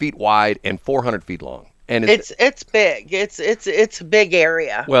 200 feet wide and 400 feet long. And it's big. It's a big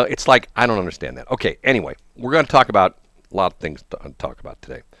area. Well, it's like, I don't understand that. Okay, anyway, we're going to talk about a lot of things to talk about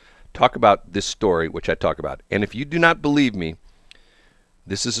today. Talk about this story, which I talk about. And if you do not believe me,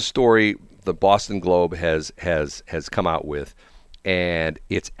 this is a story the Boston Globe has come out with, and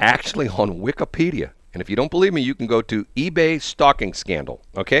it's actually on Wikipedia. And if you don't believe me, you can go to eBay stalking scandal,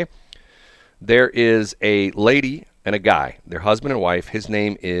 okay? There is a lady and a guy, their husband and wife. His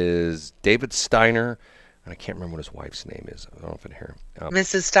name is David Steiner, and I can't remember what his wife's name is. I don't know if I hear him.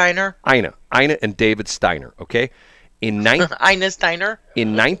 Mrs. Steiner? Ina and David Steiner, okay? Ina Steiner?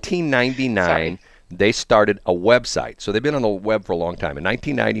 In 1999... Sorry. They started a website. So they've been on the web for a long time. In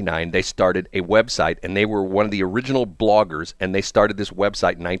 1999, they started a website, and they were one of the original bloggers, and they started this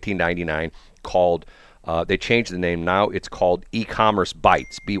website in 1999 called, they changed the name. Now it's called E-Commerce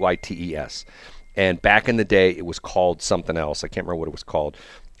Bytes, B-Y-T-E-S. And back in the day, it was called something else. I can't remember what it was called.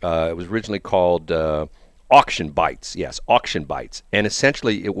 It was originally called Auction Bytes. Yes, Auction Bytes. And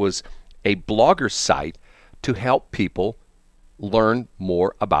essentially, it was a blogger site to help people learn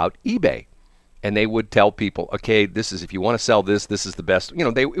more about eBay. And they would tell people, okay, this is, if you want to sell this is the best.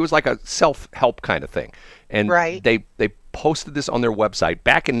 It was like a self-help kind of thing. And right. They posted this on their website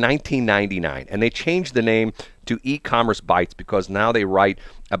back in 1999. And they changed the name to E-Commerce Bytes because now they write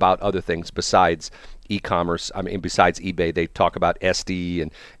about other things besides e-commerce. I mean, besides eBay, they talk about Etsy and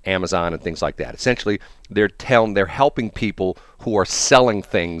Amazon and things like that. Essentially, they're helping people who are selling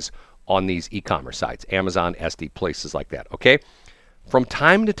things on these e-commerce sites, Amazon, Etsy, places like that, okay? From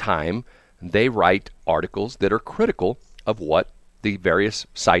time to time, they write articles that are critical of what the various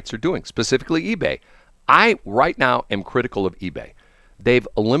sites are doing, specifically eBay. I, right now, am critical of eBay. They've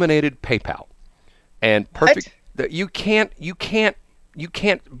eliminated PayPal. And you can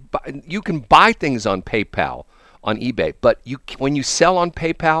buy things on PayPal on eBay, but when you sell on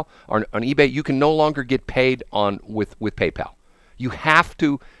PayPal or on eBay, you can no longer get paid with PayPal. You have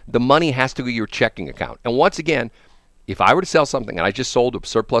to, the money has to go to your checking account. And once again, if I were to sell something, and I just sold a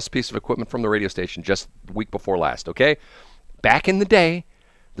surplus piece of equipment from the radio station just the week before last, okay? Back in the day,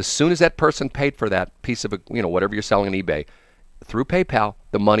 as soon as that person paid for that piece of, whatever you're selling on eBay, through PayPal,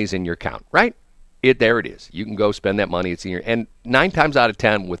 the money's in your account, right? There it is. You can go spend that money. It's in your, and 9 times out of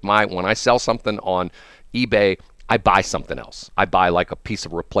 10 when I sell something on eBay, I buy something else. I buy like a piece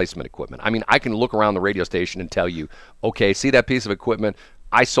of replacement equipment. I mean, I can look around the radio station and tell you, okay, see that piece of equipment?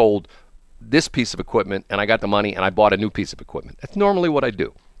 I sold this piece of equipment and I got the money and I bought a new piece of equipment. That's normally what I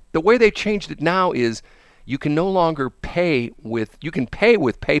do. The way they changed it now is you can no longer pay with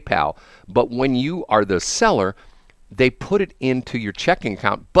PayPal, but when you are the seller, they put it into your checking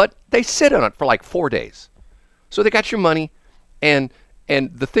account, but they sit on it for like 4 days. So they got your money, and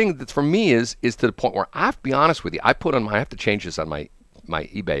the thing that for me is to the point where I have to be honest with you, I have to change this on my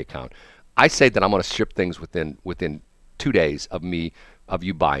eBay account. I say that I'm going to ship things within 2 days of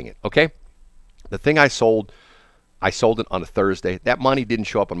you buying it. Okay, the thing I sold it on a Thursday. That money didn't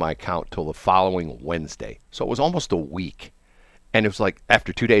show up on my account till the following Wednesday, so it was almost a week. And it was like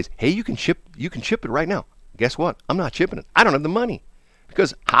after 2 days, hey, you can ship it right now. Guess what? I'm not shipping it. I don't have the money.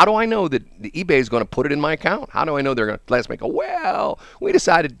 Because how do I know that the eBay is going to put it in my account? How do I know they're going to let me go, well, we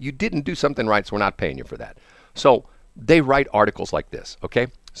decided you didn't do something right, so we're not paying you for that. So they write articles like this, okay?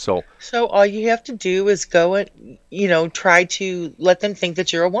 So all you have to do is go and, try to let them think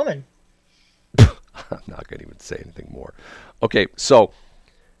that you're a woman. I'm not going to even say anything more. Okay, so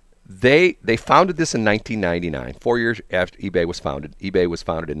they founded this in 1999, 4 years after eBay was founded. eBay was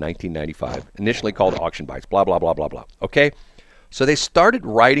founded in 1995, initially called Auction Bites, blah, blah, blah, blah, blah. Okay? So they started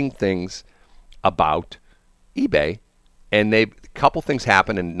writing things about eBay, and a couple things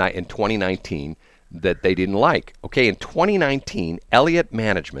happened in 2019 that they didn't like. Okay, in 2019, Elliott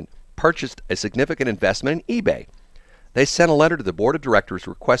Management purchased a significant investment in eBay. They sent a letter to the board of directors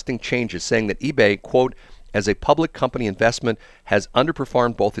requesting changes, saying that eBay, quote, as a public company investment, has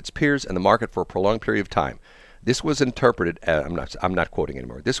underperformed both its peers and the market for a prolonged period of time. This was interpreted, I'm not quoting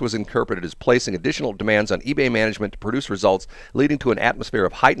anymore. This was interpreted as placing additional demands on eBay management to produce results, leading to an atmosphere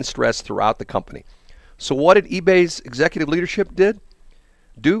of heightened stress throughout the company. So what did eBay's executive leadership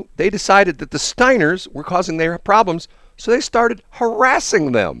do? They decided that the Steiners were causing their problems, so they started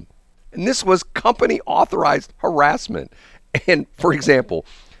harassing them. And this was company-authorized harassment. And, for example,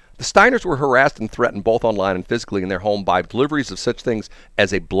 the Steiners were harassed and threatened both online and physically in their home by deliveries of such things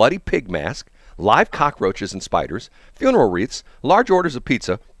as a bloody pig mask, live cockroaches and spiders, funeral wreaths, large orders of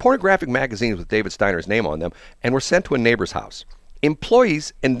pizza, pornographic magazines with David Steiner's name on them, and were sent to a neighbor's house.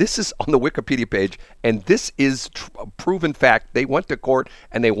 Employees, and this is on the Wikipedia page, and this is proven fact, they went to court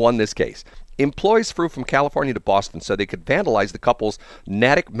and they won this case. Employees flew from California to Boston so they could vandalize the couple's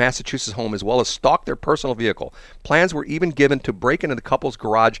Natick, Massachusetts home as well as stalk their personal vehicle. Plans were even given to break into the couple's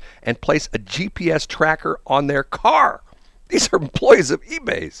garage and place a GPS tracker on their car. These are employees of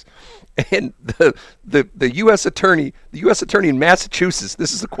eBay's. And the U.S. attorney in Massachusetts,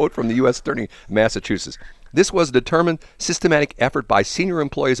 this is a quote from the U.S. attorney in Massachusetts. This was a determined, systematic effort by senior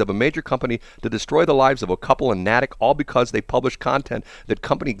employees of a major company to destroy the lives of a couple in Natick, all because they published content that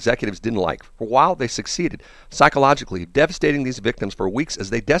company executives didn't like. For a while, they succeeded, psychologically devastating these victims for weeks as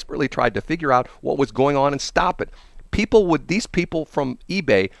they desperately tried to figure out what was going on and stop it. These people from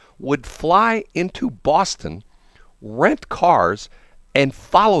eBay would fly into Boston, rent cars, and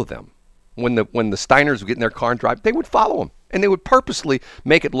follow them. When the Steiners would get in their car and drive, they would follow them. And they would purposely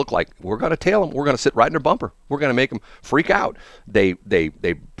make it look like we're going to tail them. We're going to sit right in their bumper. We're going to make them freak out. They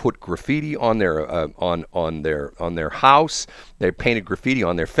put graffiti on their house. They painted graffiti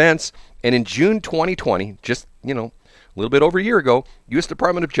on their fence. And in June 2020, just a little bit over a year ago, U.S.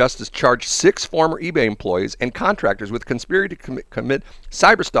 Department of Justice charged 6 former eBay employees and contractors with conspiracy to commit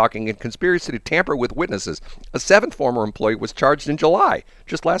cyberstalking and conspiracy to tamper with witnesses. A 7th former employee was charged in July,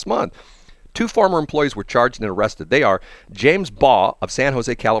 just last month. 2 former employees were charged and arrested. They are James Baugh of San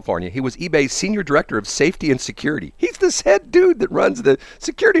Jose, California. He was eBay's senior director of safety and security. He's this head dude that runs the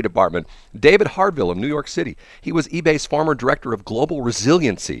security department. David Harville of New York City. He was eBay's former director of global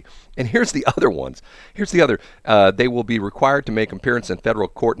resiliency. And here's the other ones. They will be required to make appearance in federal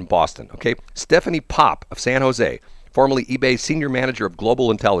court in Boston. Okay, Stephanie Pop of San Jose, formerly eBay's senior manager of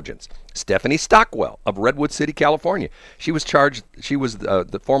global intelligence. Stephanie Stockwell of Redwood City, California. She was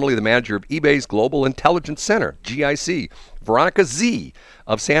formerly the manager of eBay's Global Intelligence Center, GIC. Veronica Z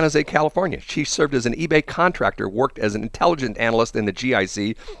of San Jose, California. She served as an eBay contractor, worked as an intelligence analyst in the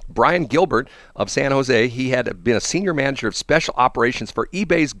GIC. Brian Gilbert of San Jose, he had been a senior manager of special operations for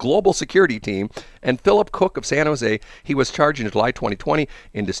eBay's global security team. And Philip Cook of San Jose, he was charged in July 2020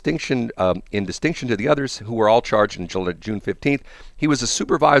 in distinction to the others who were all charged in June 15th. He was a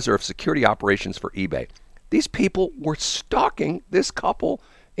supervisor of security operations for eBay. These people were stalking this couple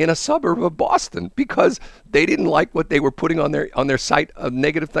in a suburb of Boston because they didn't like what they were putting on their site of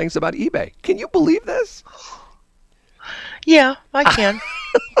negative things about eBay. Can you believe this? Yeah, I can.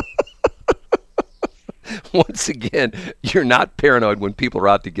 Once again, you're not paranoid when people are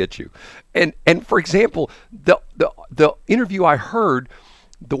out to get you. And for example, the interview I heard,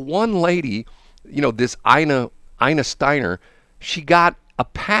 the one lady, this Ina Steiner, she got a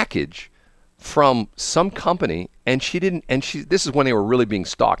package from some company, and this is when they were really being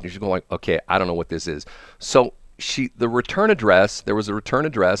stalked, and she's going like, okay, I don't know what this is. So there was a return address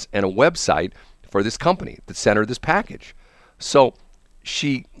and a website for this company that sent her this package. So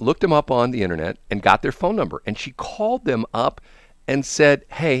she looked them up on the internet and got their phone number, and she called them up and said,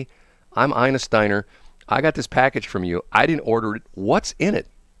 hey, I'm Ina Steiner. I got this package from you. I didn't order it. What's in it?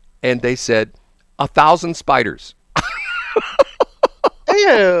 And they said, 1,000 spiders.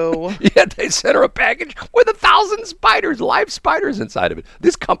 Ew. Yeah, they sent her a package with 1,000 spiders, live spiders inside of it.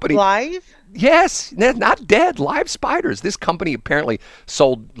 This company... Live? Yes, not dead, live spiders. This company apparently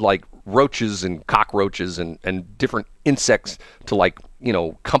sold like roaches and cockroaches and different insects to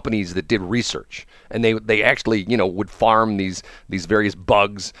companies that did research. And they actually, would farm these various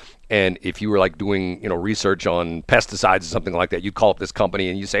bugs. And if you were doing, research on pesticides or something like that, you'd call up this company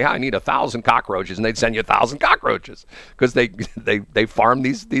and you say, I need 1,000 cockroaches, and they'd send you 1,000 cockroaches because they farm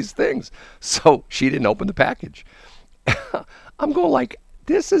these things. So she didn't open the package. I'm going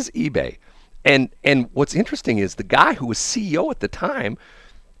this is eBay. And what's interesting is the guy who was CEO at the time,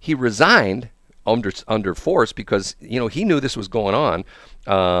 he resigned under force because, he knew this was going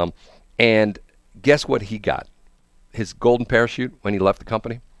on. And guess what he got? His golden parachute when he left the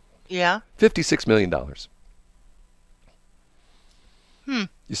company? Yeah. $56 million.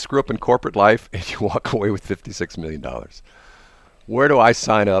 You screw up in corporate life and you walk away with $56 million. Where do I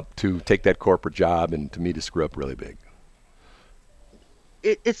sign up to take that corporate job and to me to screw up really big?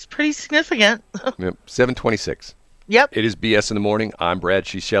 It's pretty significant. Yep, 7:26. Yep. It is BS in the morning. I'm Brad.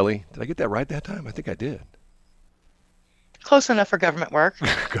 She's Shelley. Did I get that right that time? I think I did. Close enough for government work.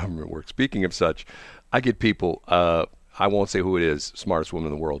 Government work. Speaking of such, I get people, I won't say who it is, smartest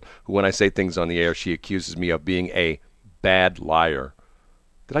woman in the world, who when I say things on the air, she accuses me of being a bad liar.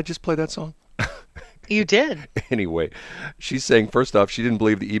 Did I just play that song? You did. Anyway, she's saying, first off, she didn't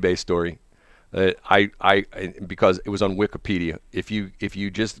believe the eBay story. Because it was on Wikipedia. If you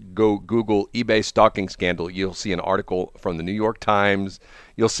just go Google eBay stalking scandal, you'll see an article from the New York Times.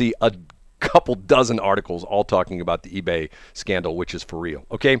 You'll see a couple dozen articles all talking about the eBay scandal, which is for real.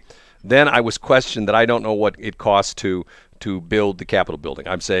 Okay. Then I was questioned that I don't know what it costs to build the Capitol building.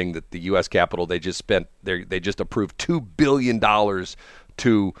 I'm saying that the U.S. Capitol, they just approved $2 billion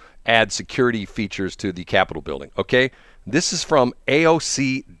to add security features to the Capitol building. Okay. This is from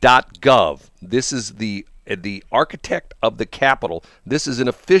AOC.gov. This is the architect of the Capitol. This is an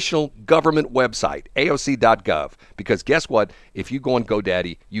official government website, AOC.gov. Because guess what? If you go on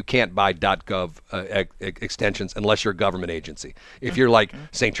GoDaddy, you can't buy .gov extensions unless you're a government agency. If you're like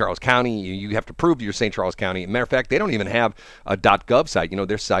St. Charles County, you have to prove you're St. Charles County. Matter of fact, they don't even have a .gov site.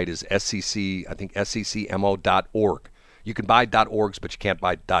 Their site is SCC, I think sccmo.org. You can buy .orgs, but you can't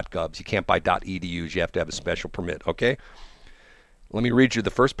buy .govs. You can't buy .edus. You have to have a special permit, okay? Let me read you the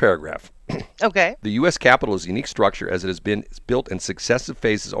first paragraph. Okay. The U.S. Capitol is a unique structure as it has been built in successive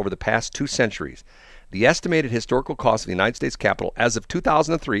phases over the past 2 centuries. The estimated historical cost of the United States Capitol as of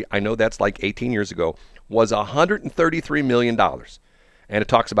 2003, I know that's like 18 years ago, was $133 million. And it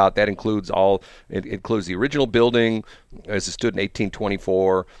talks about that includes the original building as it stood in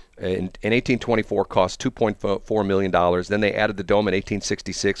 1824. In 1824 cost $2.4 million. Then they added the dome in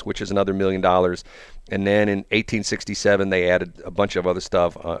 1866, which is another $1 million. And then in 1867 they added a bunch of other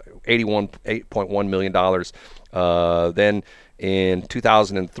stuff, $8.1 million. Then in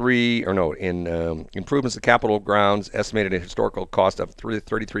 2003, improvements to Capitol grounds, estimated a historical cost of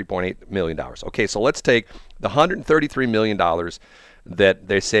 $33.8 million. Okay, so let's take the $133 million that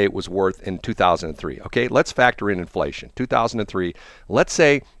they say it was worth in 2003. Okay, let's factor in inflation. 2003, let's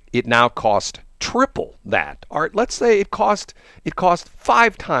say it now cost triple that. Or let's say it cost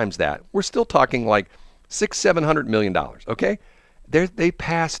 5 times that. We're still talking like $700 million. Okay, they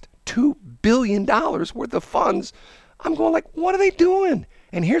passed $2 billion worth of funds. I'm going like, what are they doing?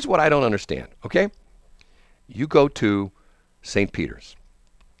 And here's what I don't understand. Okay, you go to St. Peter's,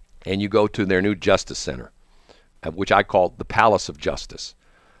 and you go to their new Justice Center, which I call the Palace of Justice.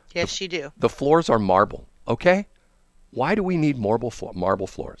 Yes, you do. The floors are marble. Okay, why do we need marble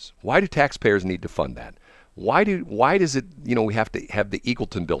floors? Why do taxpayers need to fund that? Why does it, we have to have the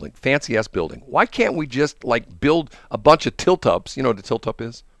Eagleton building, fancy ass building? Why can't we just like build a bunch of tilt-ups? You know what a tilt-up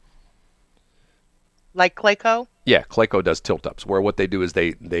is? Like Clayco? Yeah, Clayco does tilt-ups, where what they do is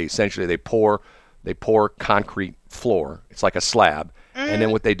they essentially pour concrete floor. It's like a slab. And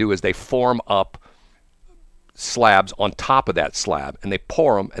then what they do is they form up slabs on top of that slab, and they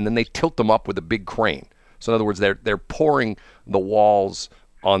pour them, and then they tilt them up with a big crane. So in other words, they're pouring the walls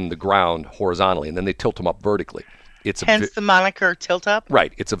on the ground horizontally, and then they tilt them up vertically. Hence the moniker tilt up?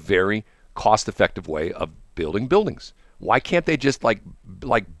 Right. It's a very cost-effective way of building buildings. Why can't they just like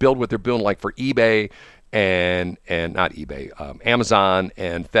build what they're building like for eBay and not eBay, Amazon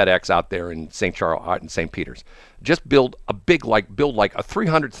and FedEx out there in St. Charles and St. Peter's? Just build a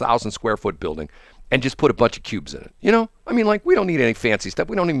 300,000 square foot building and just put a bunch of cubes in it. I mean, like, we don't need any fancy stuff.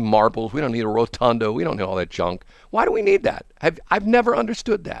 We don't need marbles. We don't need a rotundo. We don't need all that junk. Why do we need that? I've never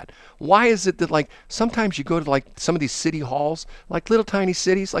understood that. Why is it that, like, sometimes you go to, like, some of these city halls, like little tiny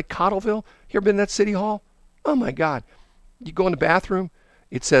cities, like Cottleville? You ever been in that city hall? Oh, my God. You go in the bathroom,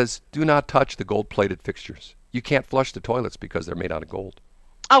 it says, do not touch the gold-plated fixtures. You can't flush the toilets because they're made out of gold.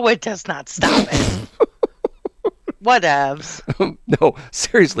 Oh, it does not stop it. Whatevs. No,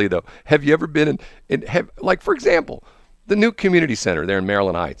 seriously though, have you ever been like, for example, the new community center there in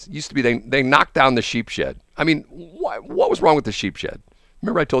Maryland Heights? Used to be they knocked down the sheep shed. I mean, what was wrong with the sheep shed?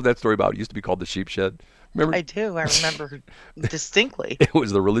 Remember I told that story about it used to be called the sheep shed? Remember? I do. I remember distinctly. It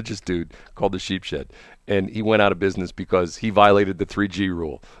was the religious dude called the sheep shed, and he went out of business because he violated the 3G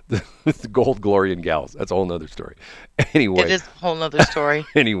rule, the gold, glory, and gals. That's a whole nother story. Anyway, it is a whole nother story.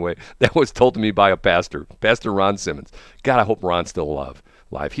 Anyway, that was told to me by a pastor, Pastor Ron Simmons. God, I hope Ron's still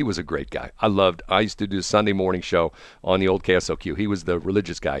alive. He was a great guy. I used to do a Sunday morning show on the old KSOQ. He was the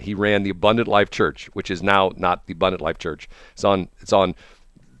religious guy. He ran the Abundant Life Church, which is now not the Abundant Life Church. It's on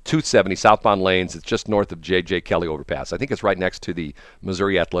 270 southbound lanes. It's just north of J.J. Kelly overpass. I think it's right next to the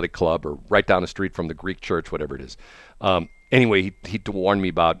Missouri Athletic Club, or right down the street from the Greek church, whatever it is. Anyway, he warned me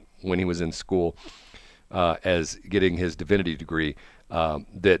about when he was in school as getting his divinity degree,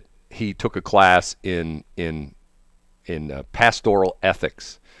 that he took a class in pastoral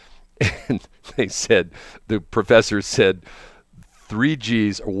ethics. And the professor said, 3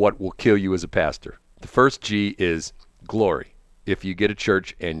 G's are what will kill you as a pastor. The first G is glory. If you get a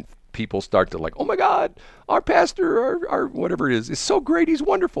church and people start to like, oh my God, our pastor, our whatever it is so great, he's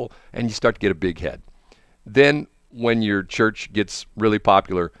wonderful, and you start to get a big head. Then when your church gets really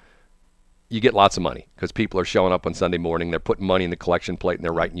popular, you get lots of money because people are showing up on Sunday morning, they're putting money in the collection plate, and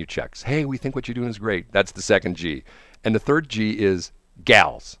they're writing you checks. Hey, we think what you're doing is great. That's the second G. And the third G is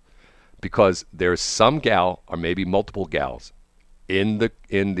gals, because there's some gal or maybe multiple gals in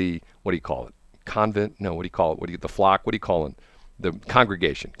the what do you call it? Convent? No, what do you call it? The flock? What do you call it? The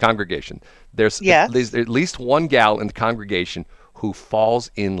congregation. There's at least one gal in the congregation who falls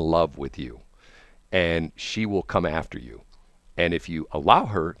in love with you, and she will come after you. And if you allow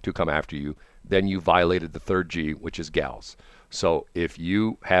her to come after you, then you violated the third G, which is gals. So if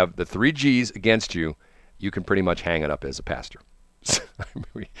you have the 3 G's against you, you can pretty much hang it up as a pastor.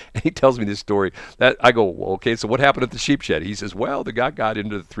 And he tells me this story that I go, well, okay, so what happened at the sheep shed? He says, well, the guy got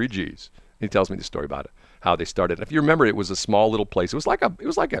into the 3 G's. He tells me the story about it, how they started. If you remember, it was a small little place. It was like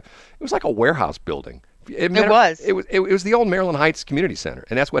a warehouse building. It was the old Maryland Heights Community Center,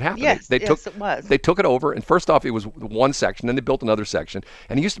 and that's what happened. Yes, it was. They took it over, and first off, it was one section, then they built another section,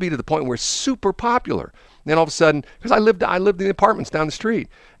 and it used to be to the point where it's super popular. And then all of a sudden, because I lived in the apartments down the street,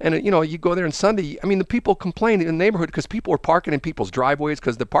 and you go there on Sunday. I mean, the people complained in the neighborhood because people were parking in people's driveways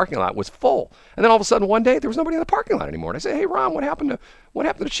because the parking lot was full. And then all of a sudden, one day, there was nobody in the parking lot anymore. And I said, "Hey, Ron, what happened to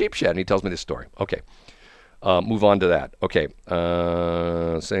the sheep shed?" And he tells me this story. Okay. Move on to that. Okay.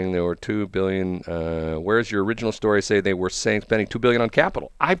 Saying there were $2 billion. Where's your original story? Say they were spending $2 billion on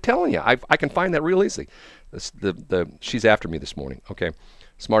capital. I'm telling you, I can find that real easily. She's after me this morning. Okay.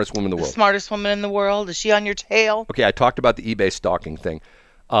 Smartest woman in the world. The smartest woman in the world. Is she on your tail? Okay. I talked about the eBay stalking thing.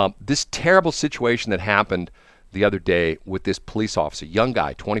 This terrible situation that happened the other day with this police officer, young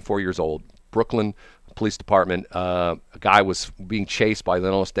guy, 24 years old, Brooklyn Police Department. A guy was being chased by the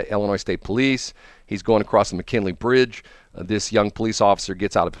Illinois State Police. He's going across the McKinley Bridge. This young police officer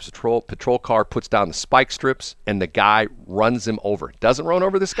gets out of his patrol car, puts down the spike strips, and the guy runs him over. Doesn't run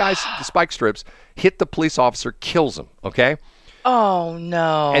over this guy's the spike strips, hit the police officer, kills him, okay? Oh,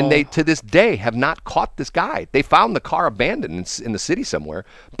 no. And they, to this day, have not caught this guy. They found the car abandoned in the city somewhere.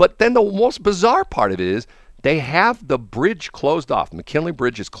 But then the most bizarre part of it is they have the bridge closed off. McKinley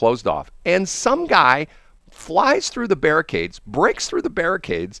Bridge is closed off. And some guy flies through the barricades, breaks through the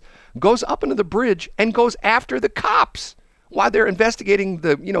barricades, goes up into the bridge, and goes after the cops while they're investigating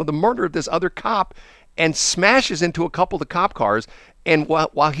the murder of this other cop, and smashes into a couple of the cop cars. And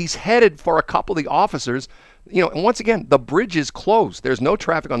while he's headed for a couple of the officers, and once again, the bridge is closed. There's no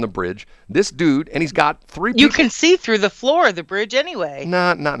traffic on the bridge. This dude, and he's got 3 people. You can see through the floor of the bridge anyway.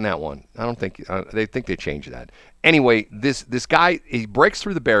 Not in that one. I don't think they think they changed that. Anyway, this guy, he breaks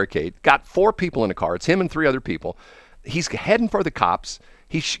through the barricade, got 4 people in the car. It's him and 3 other people. He's heading for the cops.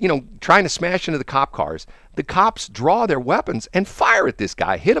 He's trying to smash into the cop cars. The cops draw their weapons and fire at this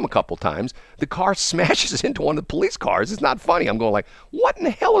guy, hit him a couple times. The car smashes into one of the police cars. It's not funny. I'm going like, what in the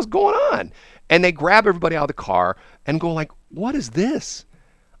hell is going on? And they grab everybody out of the car and go like, what is this?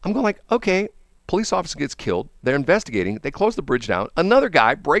 I'm going like, okay, police officer gets killed. They're investigating. They close the bridge down. Another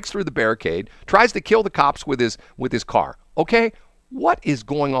guy breaks through the barricade, tries to kill the cops with his car. Okay, what is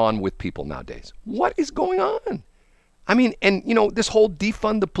going on with people nowadays? What is going on? I mean, and this whole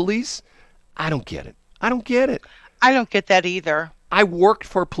defund the police, I don't get it. I don't get that either. I worked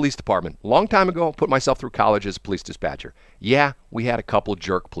for a police department a long time ago. Put myself through college as a police dispatcher. Yeah, we had a couple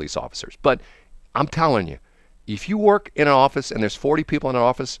jerk police officers. But I'm telling you, if you work in an office and there's 40 people in an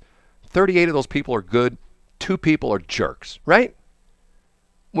office, 38 of those people are good, 2 people are jerks, right?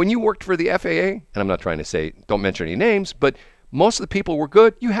 When you worked for the FAA, and I'm not trying to say, don't mention any names, but most of the people were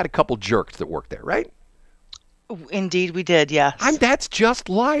good. You had a couple jerks that worked there, right? Indeed, we did, yes. That's just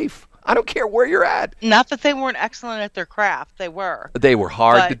life. I don't care where you're at. Not that they weren't excellent at their craft. They were. They were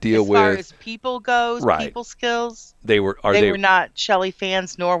hard to deal with. As far as people goes, right. People skills, they were not Shelley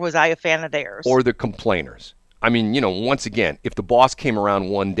fans, nor was I a fan of theirs. Or the complainers. I mean, once again, if the boss came around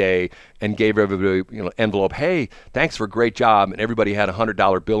one day and gave everybody, envelope, hey, thanks for a great job, and everybody had a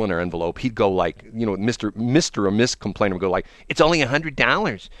 $100 bill in their envelope, he'd go like, Mr. or Miss complainer would go like, it's only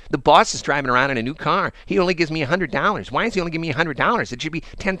 $100. The boss is driving around in a new car. He only gives me $100. Why is he only giving me $100? It should be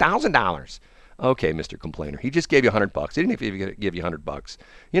 $10,000. Okay, Mr. Complainer, he just gave you $100. He didn't even give you $100.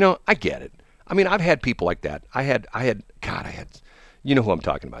 I get it. I mean, I've had people like that. I had, you know who I'm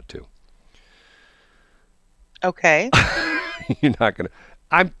talking about too. Okay. You're not going to.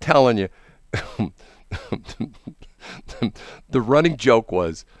 I'm telling you, the running joke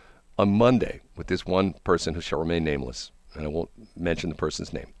was on Monday with this one person who shall remain nameless, and I won't mention the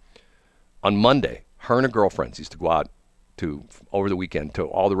person's name. On Monday, her and her girlfriends used to go out over the weekend to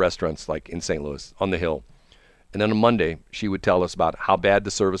all the restaurants like in St. Louis on the Hill. And then on Monday, she would tell us about how bad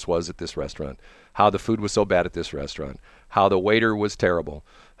the service was at this restaurant, how the food was so bad at this restaurant, how the waiter was terrible,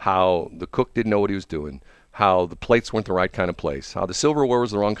 how the cook didn't know what he was doing, how the plates weren't the right kind of place, how the silverware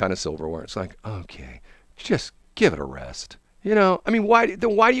was the wrong kind of silverware. It's like, okay, just give it a rest. I mean, why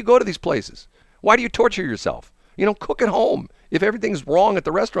do you go to these places? Why do you torture yourself? Cook at home. If everything's wrong at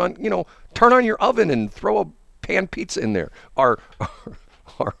the restaurant, turn on your oven and throw a pan pizza in there. Or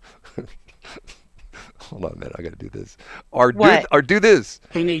hold on a minute, I got to do this. Or do this.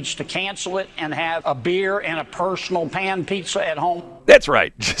 He needs to cancel it and have a beer and a personal pan pizza at home. That's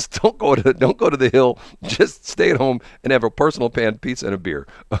right. Just don't go to the Hill. Just stay at home and have a personal pan pizza and a beer.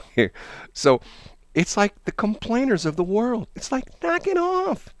 Okay. So it's like the complainers of the world. It's like, knock it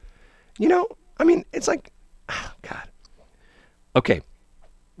off. I mean, it's like, oh God. Okay.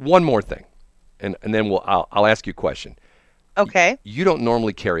 One more thing. And then I'll ask you a question. Okay. You don't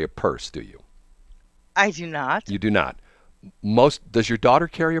normally carry a purse, do you? I do not. You do not. Does your daughter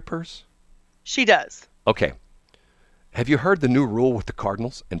carry a purse? She does. Okay. Have you heard the new rule with the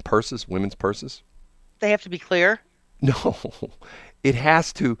Cardinals and purses, women's purses? They have to be clear? No. It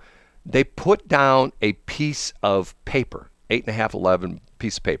has to. They put down a piece of paper, 8.5, 11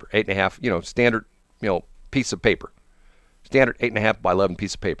 piece of paper, 8.5, standard, piece of paper, standard 8.5 by 11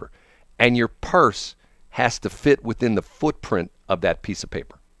 piece of paper. And your purse has to fit within the footprint of that piece of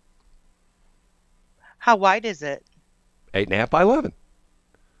paper. How wide is it? 8.5 by 11.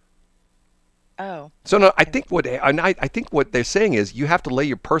 Oh. So no, I think what they're saying is you have to lay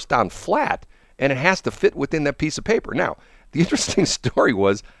your purse down flat, and it has to fit within that piece of paper. Now, the interesting story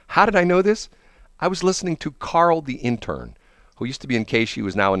was, how did I know this? I was listening to Carl the intern, who used to be in KSHE, who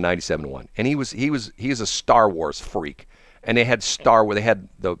is now in 97.1, and he is a Star Wars freak, And they had Star, where they had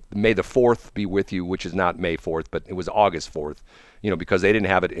the May the 4th be with you, which is not May 4th, but it was August 4th, because they didn't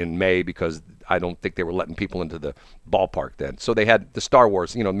have it in May because I don't think they were letting people into the ballpark then. So they had the Star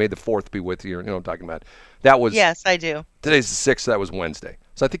Wars, May the 4th be with you, what I'm talking about. That was... Yes, I do. Today's the 6th, that was Wednesday.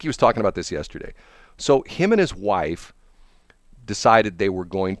 So I think he was talking about this yesterday. So him and his wife decided they were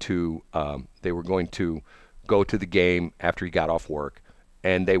going to go to the game after he got off work.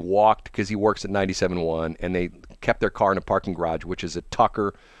 And they walked, because he works at 97.1, and they kept their car in a parking garage, which is at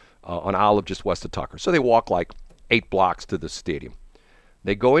Tucker, on Olive, just west of Tucker. So they walk like 8 blocks to the stadium.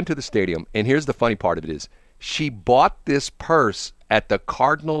 They go into the stadium, and here's the funny part of it is, she bought this purse at the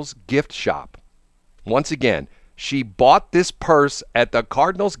Cardinals gift shop. Once again, she bought this purse at the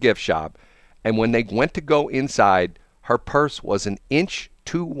Cardinals gift shop, and when they went to go inside, her purse was an inch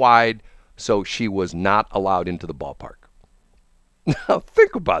too wide, so she was not allowed into the ballpark. Now,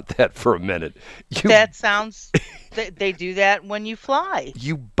 think about that for a minute. That sounds... They do that when you fly.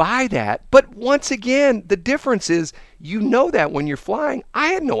 You buy that, but once again, the difference is that when you're flying. I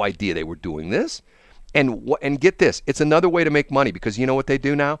had no idea they were doing this. And get this, it's another way to make money, because you know what they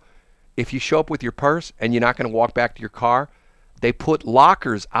do now? If you show up with your purse and you're not going to walk back to your car, they put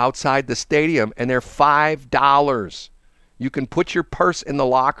lockers outside the stadium, and they're $5. You can put your purse in the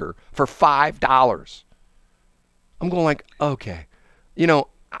locker for $5. I'm going like, okay.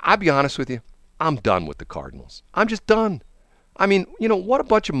 I'll be honest with you. I'm done with the Cardinals. I'm just done. I mean, what a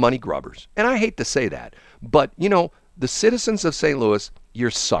bunch of money grubbers. And I hate to say that. But, the citizens of St. Louis,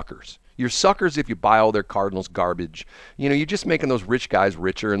 you're suckers. You're suckers if you buy all their Cardinals garbage. You're just making those rich guys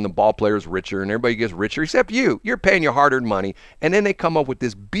richer and the ball players richer and everybody gets richer except you. You're paying your hard-earned money. And then they come up with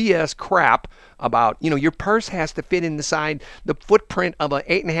this BS crap about, your purse has to fit inside the footprint of an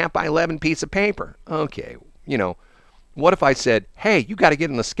 8.5 by 11 piece of paper. Okay, What if I said, hey, you got to get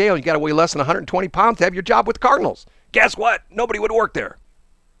on the scale. You got to weigh less than 120 pounds to have your job with the Cardinals. Guess what? Nobody would work there.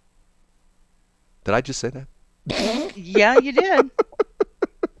 Did I just say that? Yeah, you did.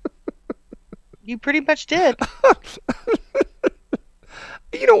 You pretty much did.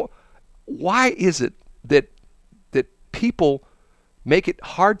 Why is it that people make it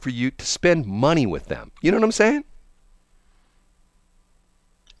hard for you to spend money with them? You know what I'm saying?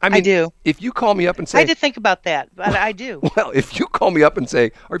 I do. If you call me up and say... I had to think about that, but I do. Well, if you call me up and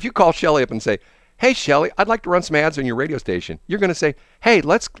say, or if you call Shelley up and say, hey, Shelley, I'd like to run some ads on your radio station. You're going to say, hey,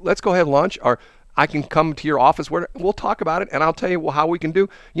 let's go have lunch, or I can come to your office where we'll talk about it, and I'll tell you how we can do.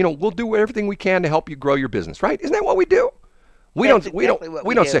 We'll do everything we can to help you grow your business, right? Isn't that what we do? We don't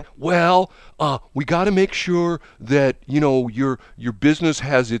say, well, we got to make sure that your business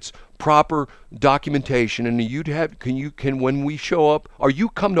has its proper documentation, and when we show up, or you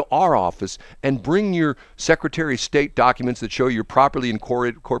come to our office and bring your Secretary of State documents that show you're properly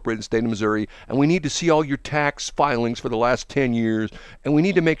incorporated in the state of Missouri, and we need to see all your tax filings for the last 10 years, and we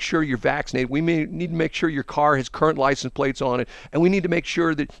need to make sure you're vaccinated. We need to make sure your car has current license plates on it, and we need to make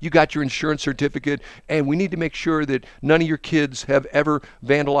sure that you got your insurance certificate, and we need to make sure that none of your kids have ever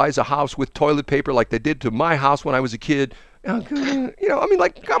vandalized a house with toilet paper like they did to my house when I was a kid. Come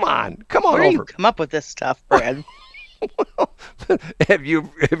on Where do you come up with this stuff, Brad? Well, have you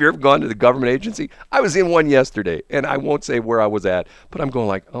ever gone to the government agency? I was in one yesterday, and I won't say where I was at, but I'm going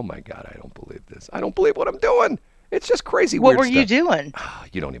like, oh my God, I don't believe this. I don't believe what I'm doing. It's just crazy. What were you doing?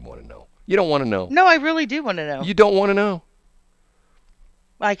 You don't even want to know. You don't want to know. No, I really do want to know. You don't want to know?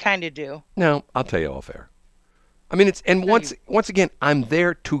 I kind of do. No, I'll tell you off air. I mean, once again, I'm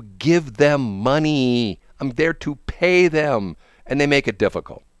there to give them money. I'm there to pay them, and they make it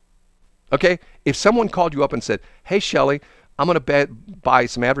difficult. Okay? If someone called you up and said, hey, Shelley, I'm going to buy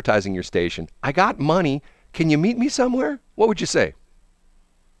some advertising in your station. I got money. Can you meet me somewhere? What would you say?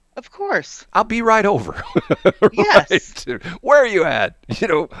 Of course. I'll be right over. Yes. Right? Where are you at?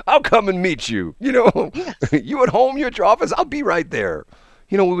 I'll come and meet you. Yes. You at home, you at your office, I'll be right there.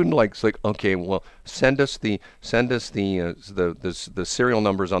 We wouldn't it's like, okay, well, send us the serial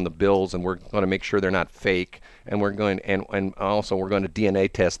numbers on the bills, and we're going to make sure they're not fake, and we're going and also we're going to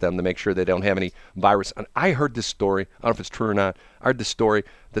DNA test them to make sure they don't have any virus. And I heard this story. I don't know if it's true or not. I heard this story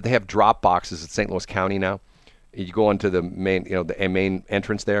that they have drop boxes at St. Louis County now. You go into the main, the main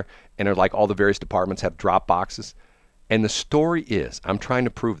entrance there, and they're like all the various departments have drop boxes. And the story is, I'm trying to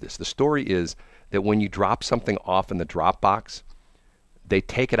prove this. The story is that when you drop something off in the drop box, they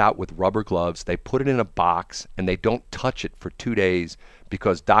take it out with rubber gloves, they put it in a box, and they don't touch it for 2 days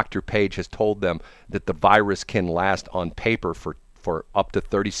because Dr. Page has told them that the virus can last on paper for up to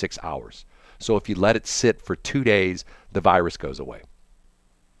 36 hours. So if you let it sit for 2 days, the virus goes away.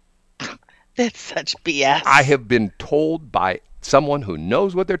 That's such BS. I have been told by someone who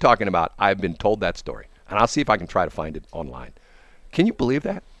knows what they're talking about. I've been told that story. And I'll see if I can try to find it online. Can you believe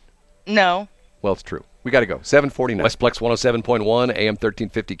that? No. Well, it's true. We got to go. 7:49. Westplex 107.1, AM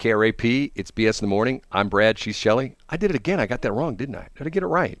 1350 KRAP. It's BS in the Morning. I'm Brad. She's Shelley. I did it again. I got that wrong, didn't I? Did I get it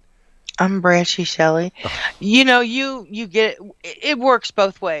right? I'm Brad. She's Shelley. You know, you get it works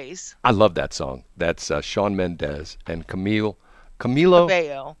both ways. I love that song. That's Shawn Mendes and Camilo.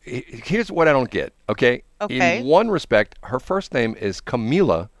 Cabello. Here's what I don't get, okay? Okay. In one respect, her first name is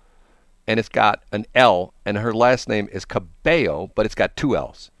Camila, and it's got an L, and her last name is Cabello, but it's got two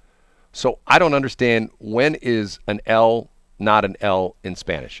L's. So I don't understand, when is an L not an L in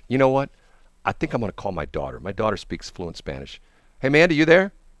Spanish? You know what? I think I'm going to call my daughter. My daughter speaks fluent Spanish. Hey, Mandy, you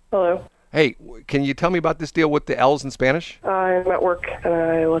there? Hello. Hey, can you tell me about this deal with the L's in Spanish? I'm at work, and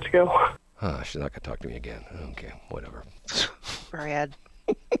I let you go. She's not going to talk to me again. Okay, whatever. Brad.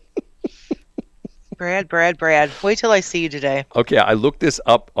 Brad. Wait till I see you today. Okay, I looked this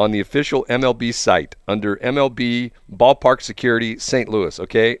up on the official MLB site under MLB Ballpark Security St. Louis,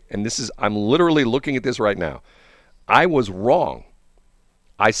 okay? And I'm literally looking at this right now. I was wrong.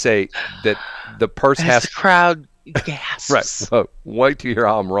 I say that the purse has... The crowd gasps. Right. Well, wait till you hear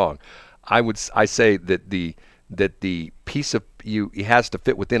how I'm wrong. I say that the piece of... it has to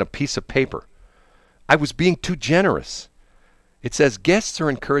fit within a piece of paper. I was being too generous. It says guests are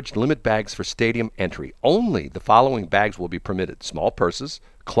encouraged to limit bags for stadium entry. Only the following bags will be permitted: small purses,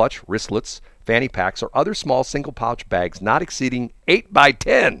 clutch, wristlets, fanny packs, or other small single pouch bags not exceeding 8 by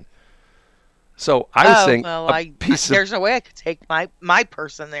 10. So I was saying there's no way I could take my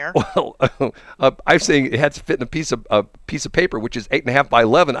purse in there. Well, I'm saying it had to fit in a piece of paper, which is 8.5 by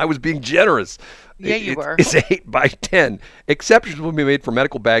 11. I was being generous. Yeah, you were. It's 8 by 10. Exceptions will be made for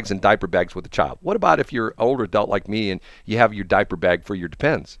medical bags and diaper bags with a child. What about if you're an older adult like me and you have your diaper bag for your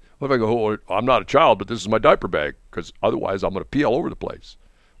depends? What if I go, I'm not a child, but this is my diaper bag, because otherwise I'm going to pee all over the place.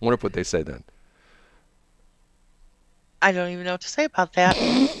 I wonder what they say then. I don't even know what to say about that.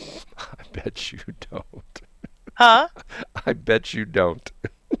 I bet you don't. Huh? I bet you don't.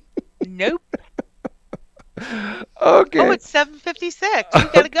 Nope. Okay. Oh, it's 7:56. We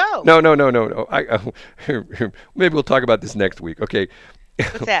gotta go. No. Maybe we'll talk about this next week. Okay.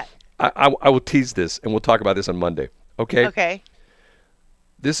 What's that? I will tease this, and we'll talk about this on Monday. Okay. Okay.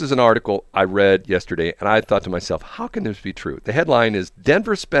 This is an article I read yesterday, and I thought to myself, how can this be true? The headline is,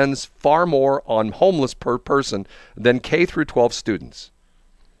 Denver spends far more on homeless per person than K through 12 students.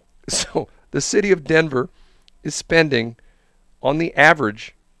 So the city of Denver is spending, on the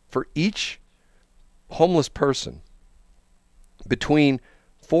average, for each homeless person, between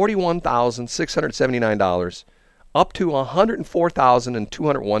 $41,679 up to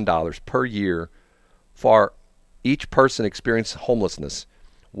 $104,201 per year for each person experiencing homelessness,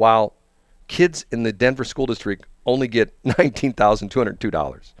 while kids in the Denver school district only get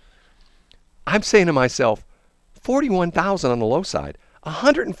 $19,202. I'm saying to myself, $41,000 on the low side,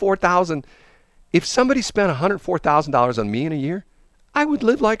 $104,000. If somebody spent $104,000 on me in a year, I would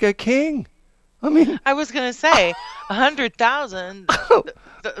live like a king. I mean, I was gonna say 100,000.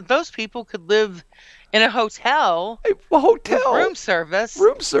 Those people could live in a hotel. A hotel, with room service,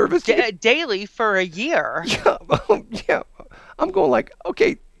 daily for a year. Yeah. I'm going like,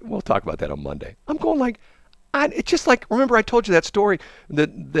 okay, we'll talk about that on Monday. I'm going like, it's just like, remember I told you that story,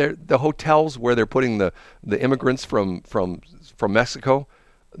 the hotels where they're putting the immigrants from Mexico.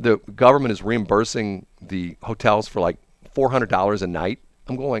 The government is reimbursing the hotels for like $400 a night.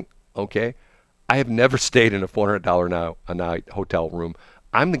 I'm going, okay. I have never stayed in a $400 a night hotel room.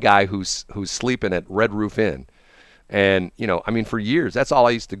 I'm the guy who's sleeping at Red Roof Inn. And, for years, that's all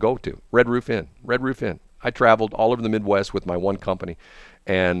I used to go to. Red Roof Inn. I traveled all over the Midwest with my one company.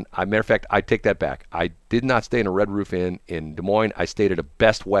 And, matter of fact, I take that back. I did not stay in a Red Roof Inn in Des Moines. I stayed at a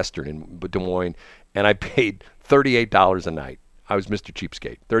Best Western in Des Moines, and I paid $38 a night. I was Mr.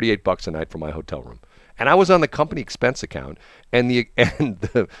 Cheapskate. $38 a night for my hotel room. And I was on the company expense account, and the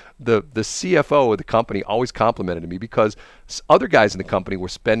CFO of the company always complimented me because other guys in the company were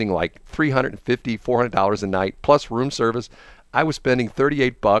spending like $350, $400 a night plus room service. I was spending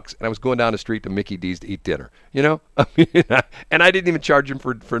 $38, and I was going down the street to Mickey D's to eat dinner. And I didn't even charge him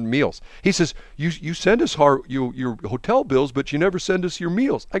for meals. He says, "You send us your hotel bills, but you never send us your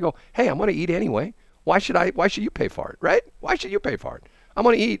meals." I go, "Hey, I'm going to eat anyway. Why should you pay for it, right? Why should you pay for it? I'm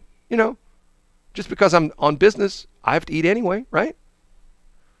going to eat, Just because I'm on business, I have to eat anyway, right?"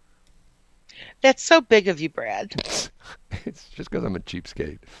 That's so big of you, Brad. It's just because I'm a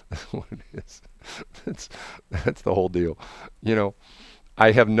cheapskate. That's what it is. That's the whole deal.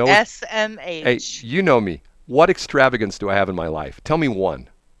 I have no... SMH. Hey, you know me. What extravagance do I have in my life? Tell me one.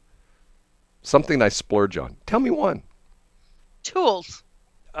 Something I splurge on. Tell me one. Tools.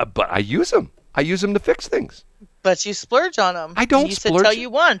 But I use them. I use them to fix things. But you splurge on them. I don't you splurge. You said tell you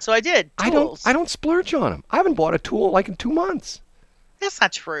one, so I did. Tools. I don't splurge on them. I haven't bought a tool like in 2 months. That's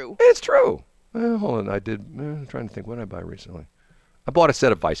not true. It's true. Hold on, I'm trying to think. What did I buy recently? I bought a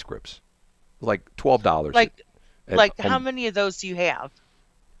set of vice grips, like $12. Like how many of those do you have?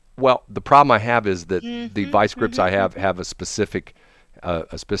 Well, the problem I have is that the vice grips I have a specific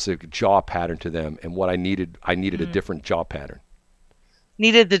jaw pattern to them, and what I needed a different jaw pattern.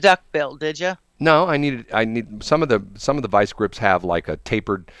 Needed the duck bill, did you? No, I need some of the vice grips have like a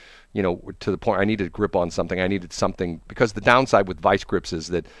tapered, to the point I needed to grip on something. I needed something, because the downside with vice grips is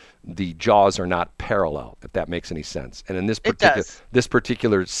that the jaws are not parallel, if that makes any sense. And in this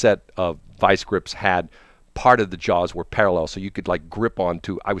particular set of vice grips had part of the jaws were parallel, so you could like grip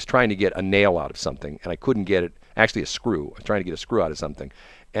onto. I was trying to get a nail out of something, and I couldn't get it. Actually, a screw. I was trying to get a screw out of something,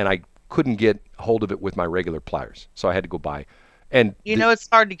 and I couldn't get hold of it with my regular pliers. So I had to go buy. And it's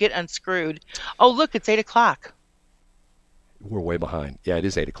hard to get unscrewed. Oh, look, it's 8:00. We're way behind. Yeah, it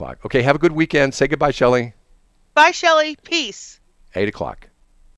is 8:00. Okay, have a good weekend. Say goodbye, Shelley. Bye, Shelley. Peace. 8:00.